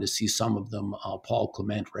starting to see some of them, Paul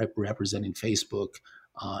Clement representing Facebook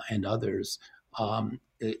and others,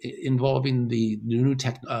 involving the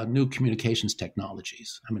new communications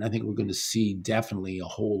technologies. I mean, I think we're going to see definitely a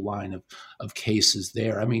whole line of cases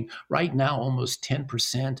there. I mean, right now, almost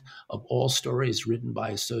 10% of all stories written by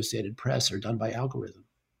Associated Press are done by algorithm.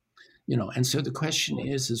 And so the question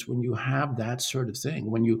is when you have that sort of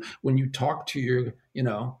thing, when you talk to your,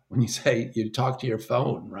 when you talk to your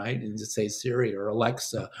phone, right, and just say Siri or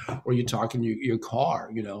Alexa, or you talk in your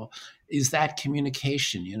car, is that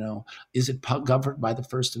communication? Is it governed by the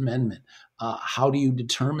First Amendment? How do you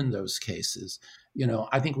determine those cases?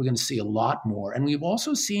 I think we're going to see a lot more. And we've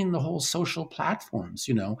also seen the whole social platforms,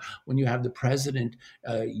 when you have the president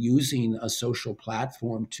using a social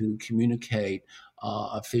platform to communicate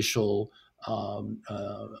official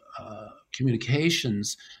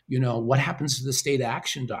communications, what happens to the state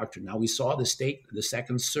action doctrine? Now, we saw the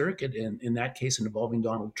Second Circuit in that case involving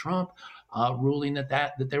Donald Trump, ruling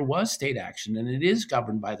that there was state action, and it is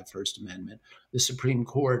governed by the First Amendment. The Supreme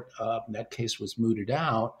Court, that case was mooted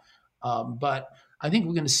out. But I think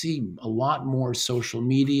we're going to see a lot more social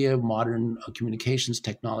media, modern communications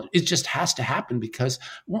technology. It just has to happen because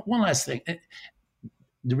one last thing.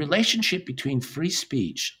 The relationship between free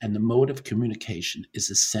speech and the mode of communication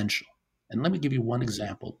is essential. And let me give you one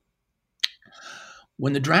example.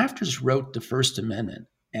 When the drafters wrote the First Amendment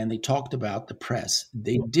and they talked about the press,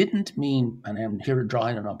 they didn't mean, and I'm here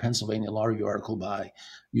drawing on a Pennsylvania Law Review article by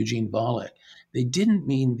Eugene Volokh, they didn't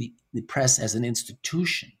mean the press as an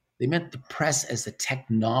institution. They meant the press as a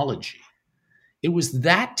technology. It was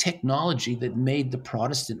that technology that made the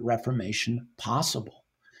Protestant Reformation possible.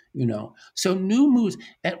 So new moves.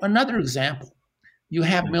 Another example, you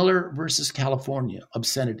have Miller versus California,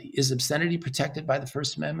 obscenity. Is obscenity protected by the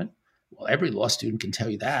First Amendment? Well, every law student can tell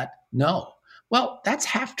you that. No. Well, that's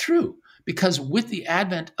half true because with the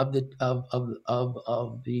advent of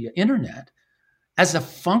the internet, as a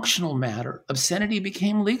functional matter, obscenity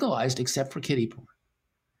became legalized except for kiddie porn.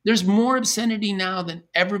 There's more obscenity now than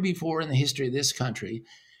ever before in the history of this country,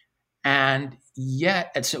 and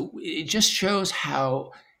so it just shows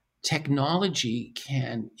how technology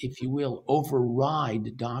can, if you will,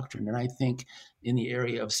 override doctrine. And I think in the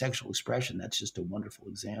area of sexual expression, that's just a wonderful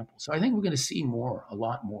example. So I think we're going to see a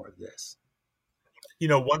lot more of this.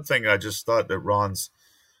 One thing I just thought that Ron's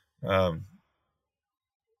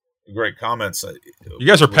great comments. You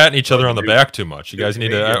guys are patting each other on the back too much. You guys need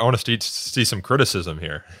to, I want to see some criticism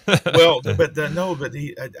here. Well,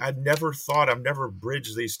 I've never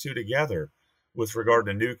bridged these two together with regard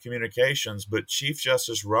to new communications, but Chief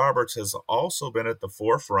Justice Roberts has also been at the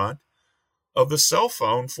forefront of the cell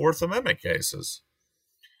phone Fourth Amendment cases.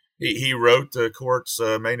 He wrote the court's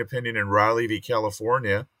main opinion in Riley v.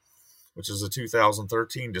 California, which is a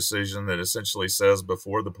 2013 decision that essentially says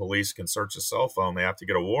before the police can search a cell phone, they have to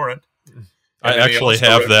get a warrant. I actually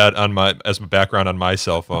have that as my background on my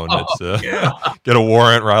cell phone. It's get a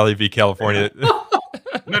warrant, Riley v. California.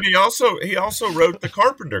 But he also wrote the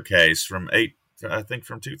Carpenter case from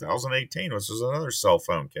 2018, which is another cell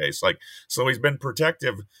phone case. So he's been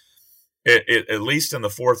protective, at least in the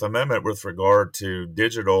Fourth Amendment, with regard to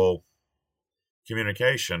digital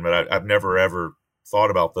communication. But I've never ever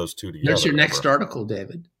thought about those two together. That's your next article,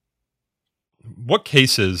 David. What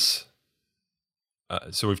cases?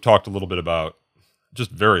 So we've talked a little bit about, just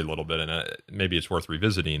very little bit, and maybe it's worth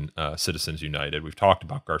revisiting Citizens United. We've talked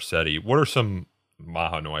about Garcetti. What are some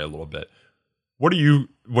Mahanoy a little bit?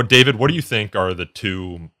 David, what do you think are the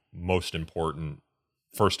two most important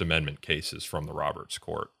First Amendment cases from the Roberts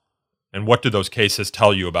Court? And what do those cases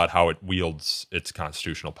tell you about how it wields its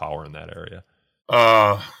constitutional power in that area?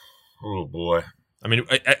 Oh boy. I mean,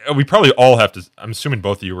 we probably all have to. I'm assuming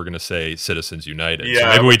both of you were going to say Citizens United.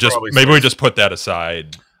 Yeah, so maybe we just put that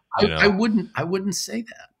aside. I wouldn't say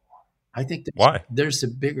that. I think Why? There's a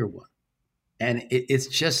bigger one, and it's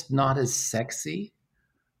just not as sexy,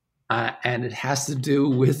 and it has to do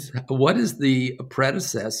with what is the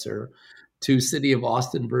predecessor to City of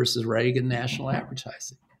Austin versus Reagan National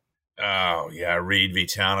Advertising. Oh, yeah, Reed v.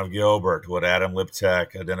 Town of Gilbert, what Adam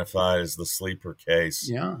Liptak identified as the sleeper case.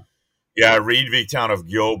 Yeah. Yeah, Reed v. Town of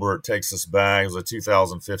Gilbert takes us back. It was a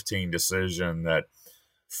 2015 decision that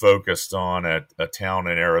focused on a town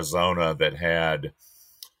in Arizona that had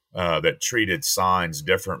that treated signs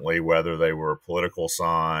differently, whether they were political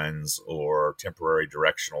signs or temporary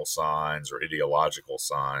directional signs or ideological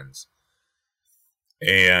signs.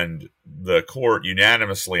 And the court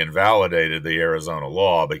unanimously invalidated the Arizona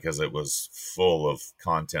law because it was full of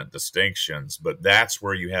content distinctions. But that's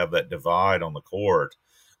where you have that divide on the court.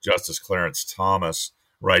 Justice Clarence Thomas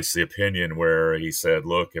writes the opinion where he said,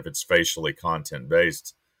 look, if it's facially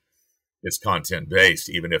content-based, it's content-based,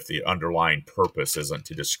 even if the underlying purpose isn't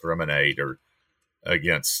to discriminate or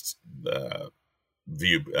against the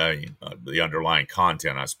underlying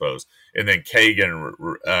content, I suppose. And then Kagan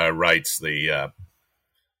writes the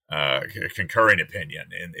concurring opinion.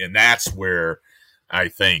 And that's where I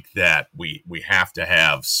think that we have to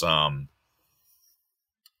have some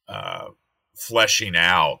fleshing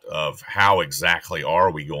out of how exactly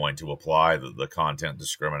are we going to apply the content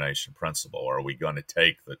discrimination principle. Are we going to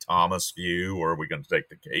take the Thomas view or are we going to take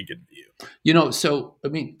the Kagan view? So, I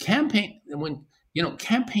mean, campaign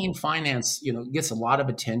finance, gets a lot of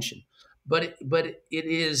attention, but it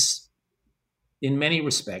is in many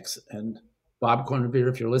respects, and Bob Cornevere,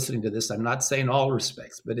 if you're listening to this, I'm not saying all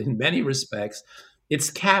respects, but in many respects,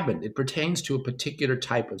 it's cabined. It pertains to a particular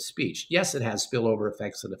type of speech. Yes, it has spillover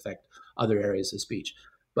effects that affect other areas of speech,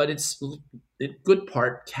 but it's in good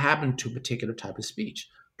part cabined to a particular type of speech.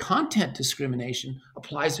 Content discrimination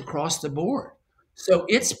applies across the board. So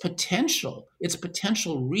its potential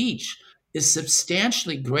reach is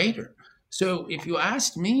substantially greater. So if you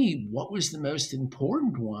asked me what was the most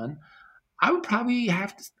important one, I would probably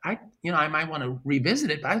have to, I might want to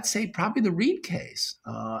revisit it, but I'd say probably the Reed case,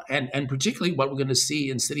 and particularly what we're going to see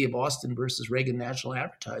in City of Austin versus Reagan National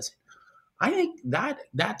Advertising. I think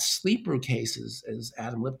that sleeper case, as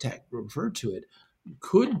Adam Liptak referred to it,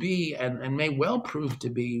 could be and may well prove to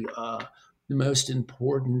be the most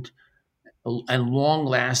important and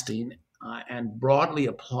long-lasting and broadly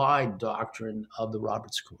applied doctrine of the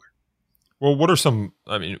Roberts Court. Well,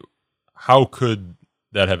 how could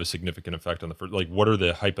that have a significant effect on the first? Like, what are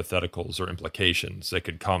the hypotheticals or implications that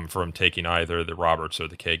could come from taking either the Roberts or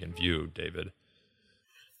the Kagan view, David?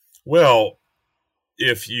 Well,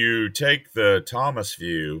 if you take the Thomas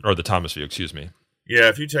view... Or the Thomas view, excuse me. Yeah,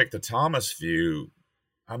 if you take the Thomas view,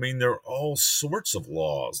 I mean, there are all sorts of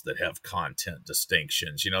laws that have content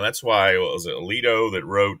distinctions. That's why, was it Alito that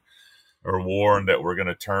wrote or warned that we're going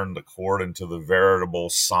to turn the court into the veritable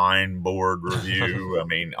signboard review? I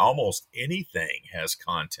mean, almost anything has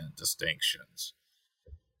content distinctions.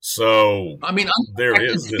 So, I mean, there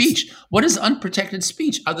is speech. What is unprotected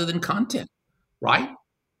speech other than content, right?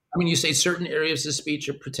 I mean, you say certain areas of speech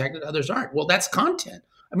are protected, others aren't. Well, that's content.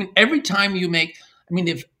 I mean,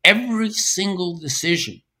 if every single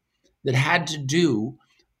decision that had to do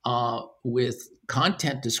with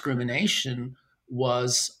content discrimination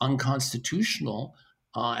was unconstitutional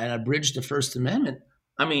and abridged the First Amendment,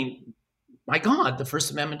 I mean, my God, the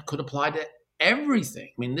First Amendment could apply to everything.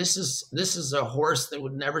 I mean, this is a horse that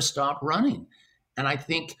would never stop running. And I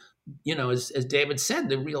think, as David said,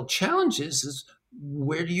 the real challenge is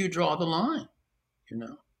where do you draw the line?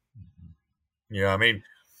 Yeah, I mean,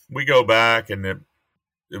 we go back and it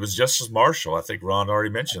was Justice Marshall. I think Ron already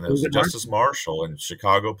mentioned it. It was Justice Marshall in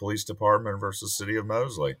Chicago Police Department versus City of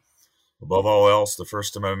Mosley. Above all else, the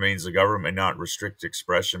First Amendment means the government may not restrict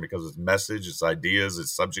expression because of its message, its ideas,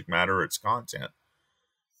 its subject matter, its content.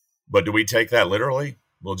 But do we take that literally?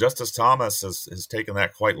 Well, Justice Thomas has taken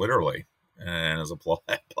that quite literally and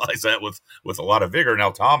applies that with a lot of vigor.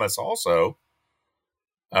 Now, Thomas also,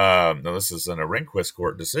 this is in a Rehnquist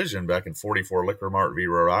court decision back in 44 Liquor Mart v.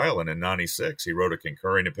 Rhode Island in 96. He wrote a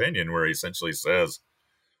concurring opinion where he essentially says,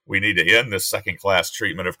 we need to end this second-class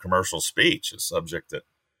treatment of commercial speech, a subject that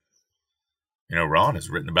Ron has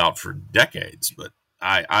written about for decades. But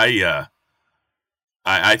I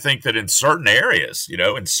think that in certain areas,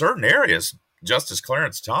 Justice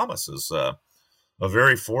Clarence Thomas's a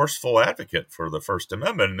very forceful advocate for the First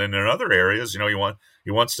Amendment. And then in other areas,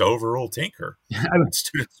 he wants to overrule Tinker in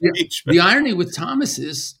student speech. The irony with Thomas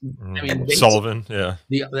is, Sullivan, yeah.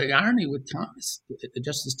 The irony with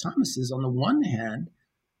Justice Thomas is, on the one hand,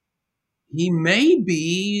 he may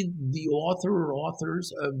be the author or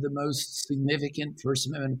authors of the most significant First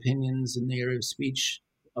Amendment opinions in the area of speech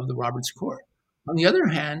of the Roberts Court. On the other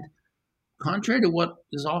hand, contrary to what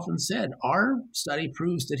is often said, our study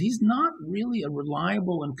proves that he's not really a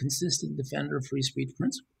reliable and consistent defender of free speech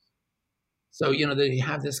principles. So, they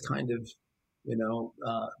have this kind of,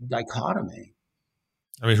 dichotomy.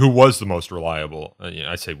 I mean, who was the most reliable?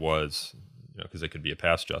 I say was, because it could be a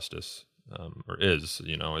past justice, or is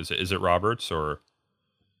it Roberts, or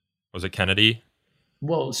was it Kennedy?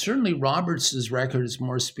 Well, certainly Roberts' record is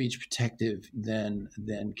more speech protective than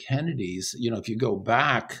Kennedy's. If you go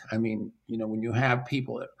back, when you have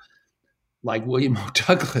people like William O.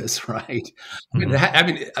 Douglas, right?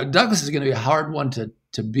 Douglas is going to be a hard one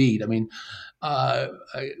to beat.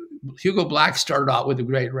 Hugo Black started out with a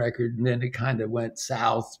great record, and then it kind of went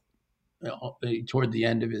south toward the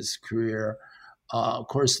end of his career. Of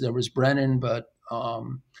course, there was Brennan, but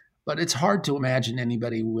it's hard to imagine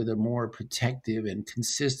anybody with a more protective and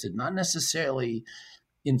consistent, not necessarily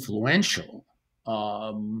influential,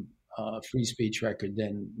 free speech record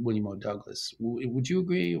than William O. Douglas. Would you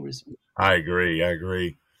agree? I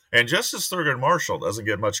agree. And Justice Thurgood Marshall doesn't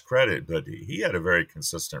get much credit, but he had a very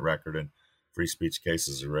consistent record in free speech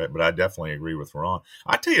cases. But I definitely agree with Ron.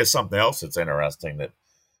 I tell you something else that's interesting, that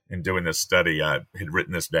in doing this study, I had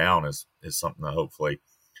written this down as something to hopefully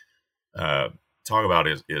talk about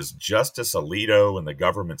is Justice Alito and the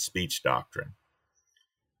government speech doctrine.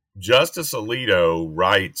 Justice Alito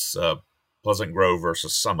writes Pleasant Grove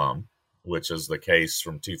versus Summum, which is the case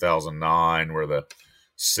from 2009 where the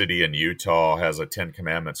city in Utah has a Ten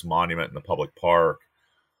Commandments monument in the public park,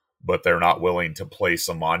 but they're not willing to place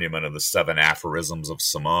a monument of the 7 aphorisms of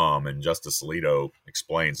Summum. And Justice Alito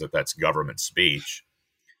explains that that's government speech.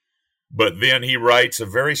 But then he writes a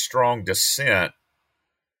very strong dissent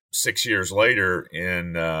 6 years later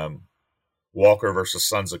in Walker versus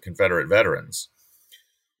Sons of Confederate Veterans,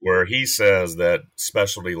 where he says that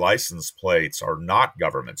specialty license plates are not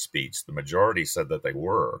government speech. The majority said that they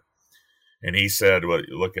were. And he said, well,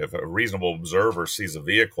 look, if a reasonable observer sees a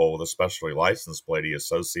vehicle with a specialty license plate, he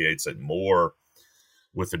associates it more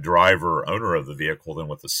with the driver or owner of the vehicle than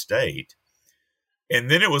with the state. And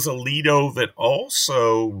then it was Alito that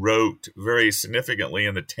also wrote very significantly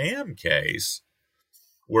in the Tam case,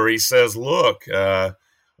 where he says, look,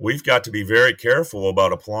 we've got to be very careful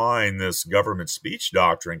about applying this government speech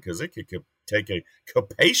doctrine because it could take a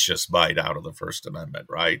capacious bite out of the First Amendment,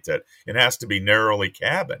 right? That it has to be narrowly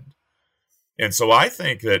cabined. And so I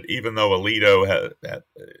think that even though Alito had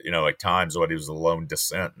at times what he was a lone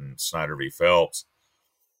dissent in Snyder v. Phelps,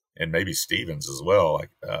 and maybe Stevens as well,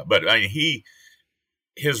 but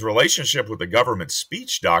his relationship with the government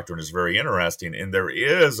speech doctrine is very interesting, and there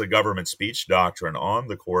is a government speech doctrine on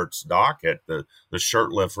the court's docket, the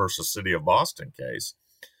Shurtleff versus City of Boston case.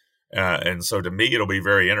 And so to me, it'll be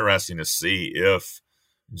very interesting to see if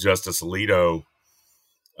Justice Alito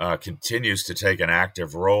continues to take an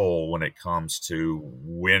active role when it comes to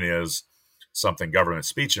when is something government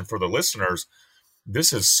speech. And for the listeners,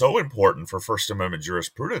 this is so important for First Amendment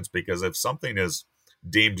jurisprudence, because if something is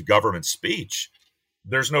deemed government speech,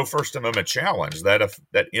 there's no First Amendment challenge.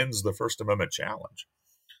 That ends the First Amendment challenge.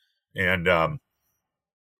 And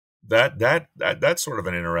that's sort of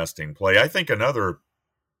an interesting play. I think another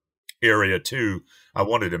area too, I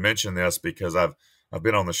wanted to mention this because I've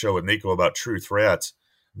been on the show with Nico about true threats.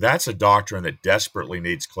 That's a doctrine that desperately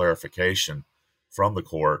needs clarification from the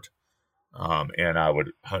court. And I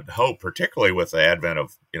would hope, particularly with the advent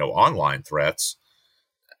of online threats,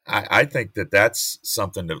 I think that's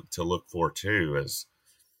something to look for too.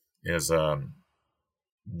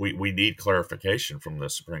 We need clarification from the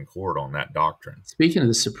Supreme Court on that doctrine. Speaking of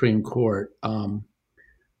the Supreme Court, and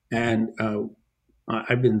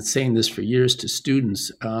I've been saying this for years to students,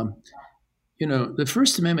 the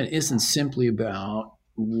First Amendment isn't simply about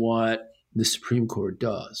what the Supreme Court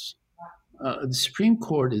does. The Supreme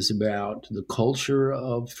Court is about the culture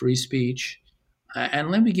of free speech.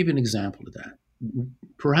 And let me give you an example of that.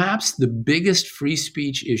 Perhaps the biggest free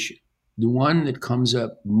speech issue, the one that comes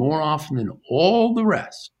up more often than all the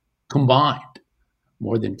rest combined,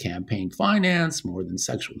 more than campaign finance, more than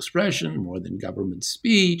sexual expression, more than government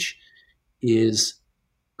speech, is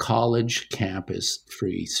college campus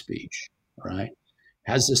free speech, right?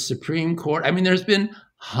 Has the Supreme Court, there's been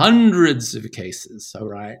hundreds of cases, all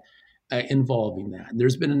right? involving that.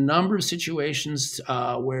 There's been a number of situations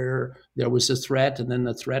where there was a threat, and then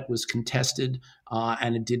the threat was contested,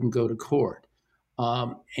 and it didn't go to court. FIRE,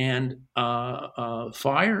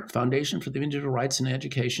 Foundation for the Individual Rights in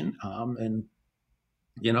Education, and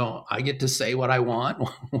I get to say what I want,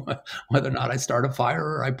 whether or not I start a fire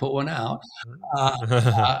or I put one out,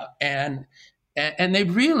 and they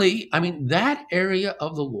really, that area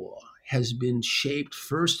of the law has been shaped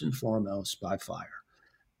first and foremost by FIRE,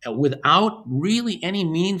 without really any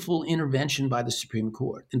meaningful intervention by the Supreme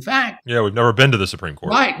Court. In fact, we've never been to the Supreme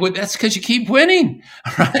Court. Right. Well, that's because you keep winning,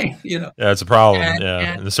 right? Yeah, it's a problem. In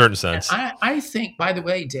a certain sense. I think, by the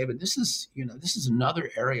way, David, this is another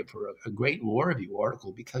area for a great law review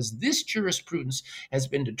article, because this jurisprudence has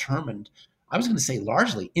been determined, I was going to say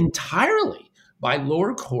largely, entirely by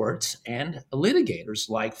lower courts and litigators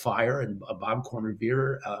like FIRE and Bob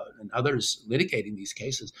Kornrevere and others litigating these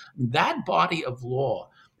cases. That body of law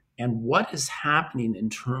and what is happening in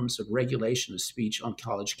terms of regulation of speech on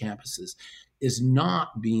college campuses is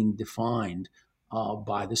not being defined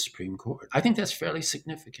by the Supreme Court. I think that's fairly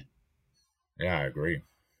significant. Yeah, I agree.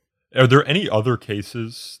 Are there any other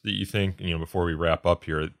cases that you think, before we wrap up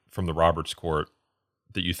here, from the Roberts Court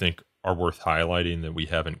that you think are worth highlighting that we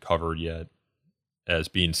haven't covered yet as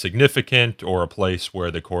being significant, or a place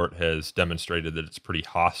where the court has demonstrated that it's pretty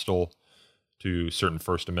hostile to certain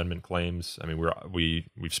First Amendment claims? I mean, we've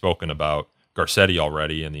spoken about Garcetti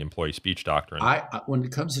already and the employee speech doctrine. When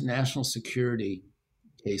it comes to national security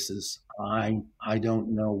cases, I don't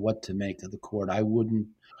know what to make of the court. I wouldn't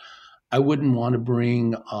want to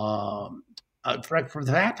bring for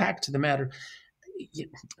that fact to the matter.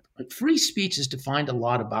 Free speech is defined a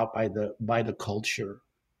lot about by the culture,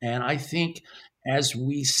 and I think as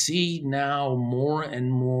we see now more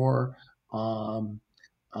and more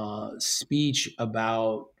speech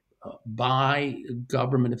about by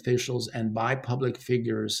government officials and by public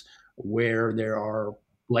figures where there are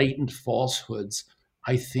blatant falsehoods,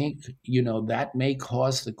 I think that may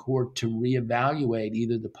cause the court to reevaluate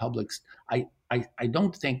either the public's. I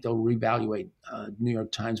don't think they'll reevaluate New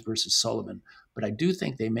York Times versus Sullivan, but I do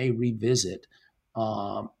think they may revisit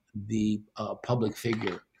the public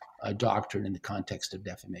figure doctrine in the context of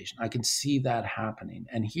defamation. I can see that happening,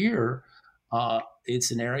 and here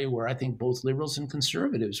it's an area where I think both liberals and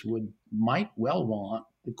conservatives might well want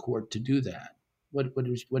the court to do that. What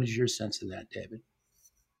is your sense of that, David?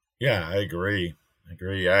 Yeah, I agree.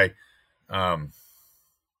 I'm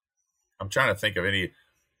trying to think of any.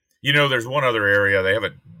 There's one other area they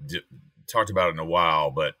haven't talked about in a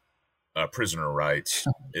while, but prisoner rights.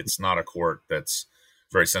 It's not a court that's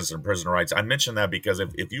very sensitive to prisoner rights. I mention that because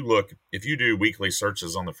if you do weekly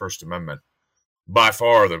searches on the First Amendment, by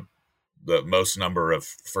far the most number of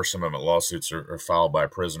First Amendment lawsuits are filed by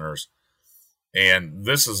prisoners. And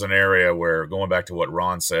this is an area where, going back to what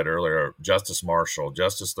Ron said earlier, Justice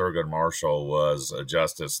Thurgood Marshall was a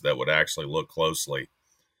justice that would actually look closely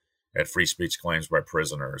at free speech claims by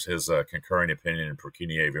prisoners. His concurring opinion in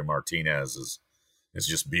Procunier v. Martinez is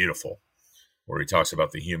just beautiful, where he talks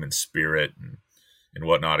about the human spirit and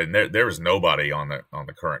whatnot. And there is nobody on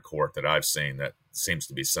the current court that I've seen that seems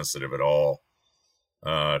to be sensitive at all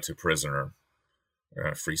to prisoner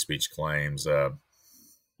free speech claims.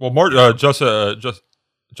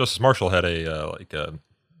 Justice Marshall had a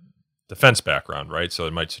defense background, right? So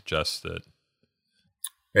it might suggest that.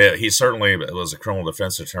 Yeah, he certainly was a criminal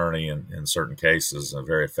defense attorney in certain cases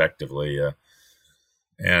very effectively.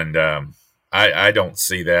 I don't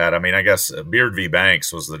see that. I mean, I guess Beard v.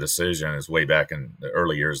 Banks was the decision. Is way back in the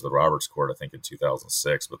early years of the Roberts Court, I think in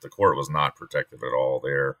 2006, but the court was not protective at all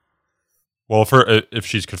there. Well, if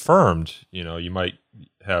she's confirmed, you might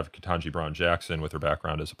have Ketanji Brown Jackson with her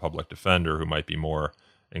background as a public defender who might be more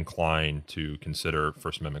inclined to consider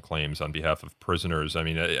First Amendment claims on behalf of prisoners. I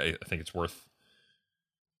mean, I think it's worth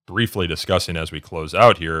briefly discussing as we close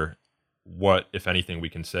out here what, if anything, we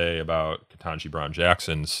can say about Ketanji Brown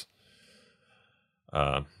Jackson's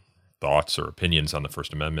thoughts or opinions on the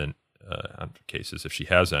First Amendment on cases, if she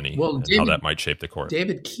has any, and David, how that might shape the court.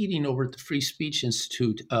 David Keating over at the Free Speech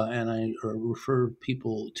Institute, and I refer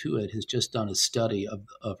people to it, has just done a study of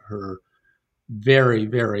her very,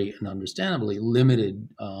 very, and understandably limited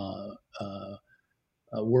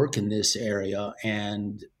work in this area,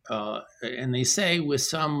 and they say with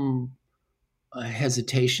some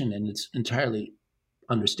hesitation, and it's entirely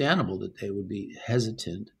understandable that they would be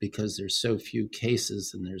hesitant because there's so few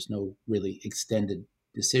cases and there's no really extended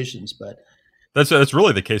decisions. But that's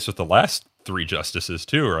really the case with the last three justices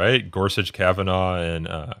too, right? Gorsuch, Kavanaugh, and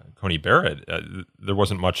Coney Barrett. There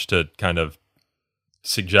wasn't much to kind of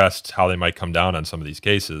suggest how they might come down on some of these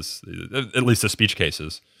cases, at least the speech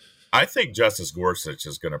cases. I think Justice Gorsuch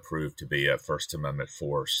is going to prove to be a First Amendment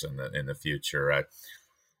force in the future.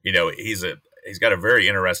 He's got a very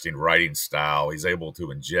interesting writing style. He's able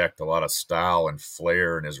to inject a lot of style and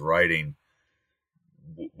flair in his writing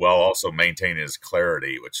while also maintaining his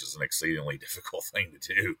clarity, which is an exceedingly difficult thing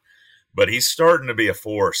to do. But he's starting to be a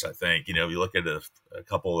force, I think. You look at a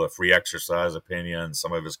couple of free exercise opinions,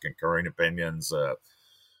 some of his concurring opinions,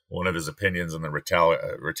 one of his opinions in the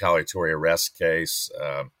retaliatory arrest case.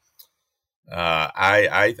 I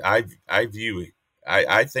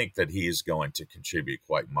think that he is going to contribute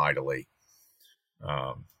quite mightily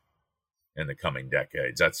in the coming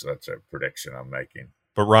decades. That's a prediction I'm making.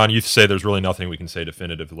 But Ron, you say there's really nothing we can say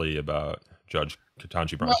definitive about Judge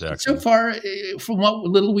Ketanji Brown Jackson. So far, from what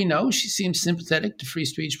little we know, she seems sympathetic to free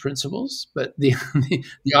speech principles. But the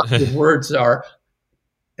operative words are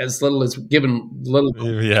as little as given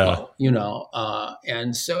little. Yeah.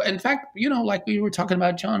 And so, in fact, like we were talking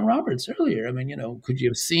about John Roberts earlier. I mean, could you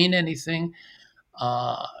have seen anything?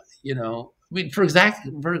 I mean, for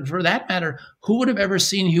that matter, who would have ever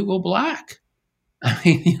seen Hugo Black? I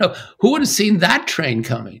mean, who would have seen that train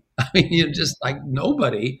coming? I mean, just like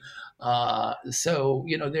nobody. So,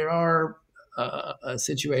 there are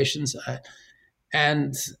situations.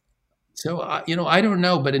 And so, I don't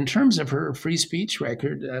know. But in terms of her free speech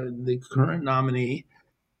record, the current nominee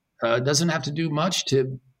doesn't have to do much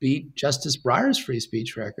to beat Justice Breyer's free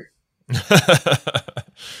speech record.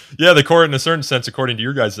 Yeah, the court, in a certain sense, according to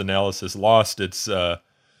your guys' analysis, lost its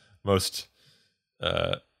most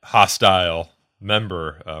hostile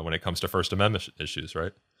member when it comes to First Amendment issues,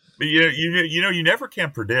 right? But you never can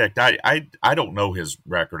predict. I don't know his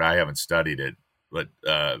record. I haven't studied it. But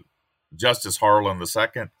Justice Harlan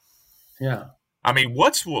II. Yeah. I mean,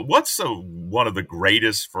 what's one of the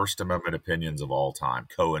greatest First Amendment opinions of all time?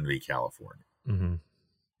 Cohen v. California.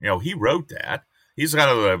 Mm-hmm. He wrote that. He's kind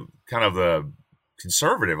of the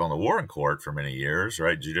conservative on the Warren Court for many years,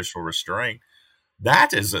 right? Judicial restraint.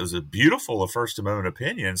 That is a beautiful First Amendment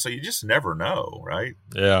opinion. So you just never know, right?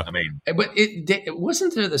 Yeah. I mean, but it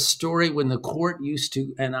wasn't there the story when the court used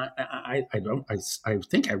to, and I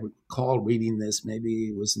think I recall reading this. Maybe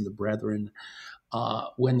it was in the Brethren,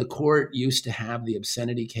 when the court used to have the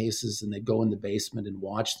obscenity cases and they'd go in the basement and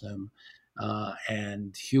watch them,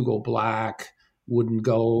 and Hugo Black wouldn't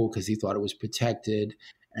go because he thought it was protected,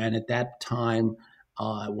 and at that time.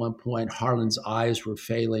 At one point, Harlan's eyes were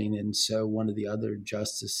failing, and so one of the other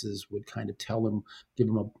justices would kind of give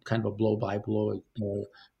him a kind of a blow-by-blow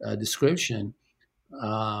description,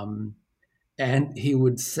 and he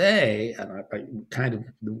would say, and kind of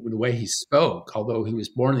the way he spoke, although he was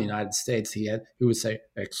born in the United States, he would say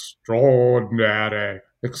extraordinary.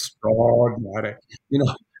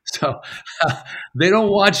 So they don't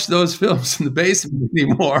watch those films in the basement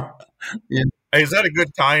anymore. Hey, is that a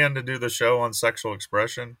good tie-in to do the show on sexual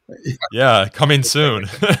expression? Yeah, coming soon.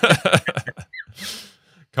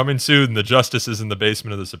 Coming soon, the justices in the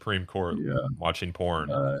basement of the Supreme Court watching porn,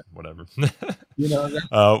 whatever.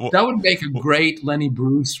 That would make a great Lenny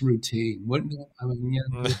Bruce routine, wouldn't it? I mean,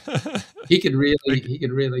 he could really,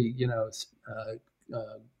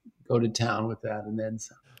 go to town with that, and then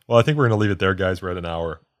some. Well, I think we're going to leave it there, guys. We're at an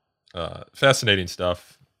hour. Fascinating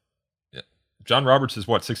stuff. Yeah. John Roberts is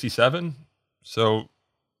 67? So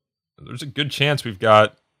there's a good chance we've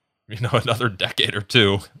got, another decade or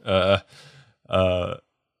two of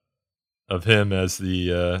him as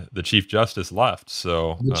the Chief Justice left.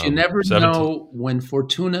 So, but you never know when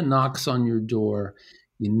Fortuna knocks on your door.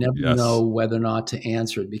 You never know whether or not to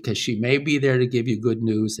answer it, because she may be there to give you good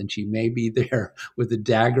news, and she may be there with a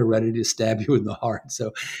dagger ready to stab you in the heart.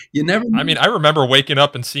 So you never know. I mean, I remember waking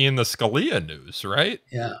up and seeing the Scalia news, right?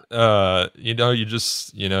 Yeah. You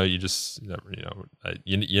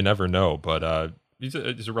never know. But he's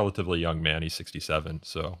a relatively young man. He's 67.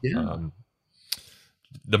 So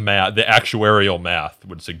the actuarial math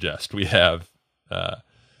would suggest we have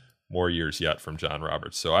more years yet from John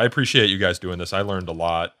Roberts. So I appreciate you guys doing this. I learned a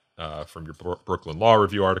lot from your Brooklyn Law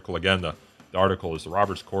Review article. Again, the article is the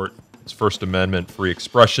Roberts Court. It's First Amendment Free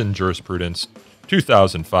Expression Jurisprudence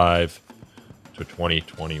 2005 to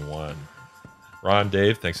 2021. Ron,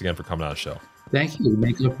 Dave, thanks again for coming on the show. Thank you,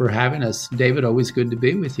 Nicola, for having us. David, always good to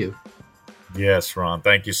be with you. Yes, Ron.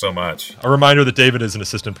 Thank you so much. A reminder that David is an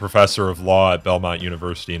assistant professor of law at Belmont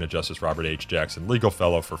University and a Justice Robert H. Jackson Legal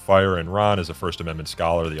Fellow for FIRE, and Ron is a First Amendment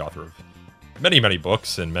scholar, the author of many, many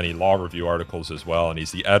books and many law review articles as well, and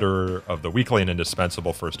he's the editor of the weekly and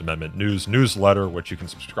indispensable First Amendment newsletter, which you can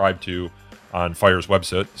subscribe to on FIRE's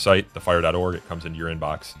website, thefire.org. It comes into your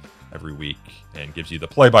inbox every week and gives you the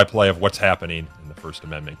play-by-play of what's happening in the First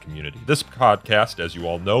Amendment community. This podcast, as you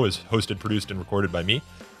all know, is hosted, produced, and recorded by me,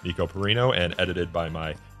 Nico Perino, and edited by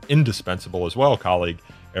my indispensable as well colleague,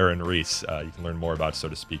 Aaron Reese. You can learn more about So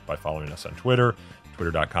to Speak by following us on Twitter,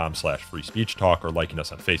 twitter.com/free speech talk, or liking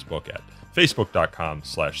us on Facebook at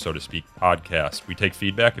facebook.com/so to speak podcast. We take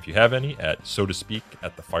feedback if you have any at so to speak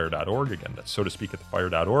at thefire.org. Again, that's so to speak at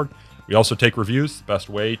thefire.org. We also take reviews, the best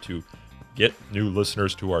way to get new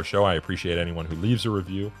listeners to our show. I appreciate anyone who leaves a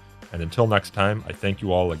review. And until next time, I thank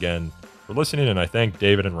you all again for listening, and I thank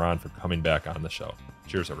David and Ron for coming back on the show.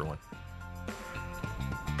 Cheers, everyone.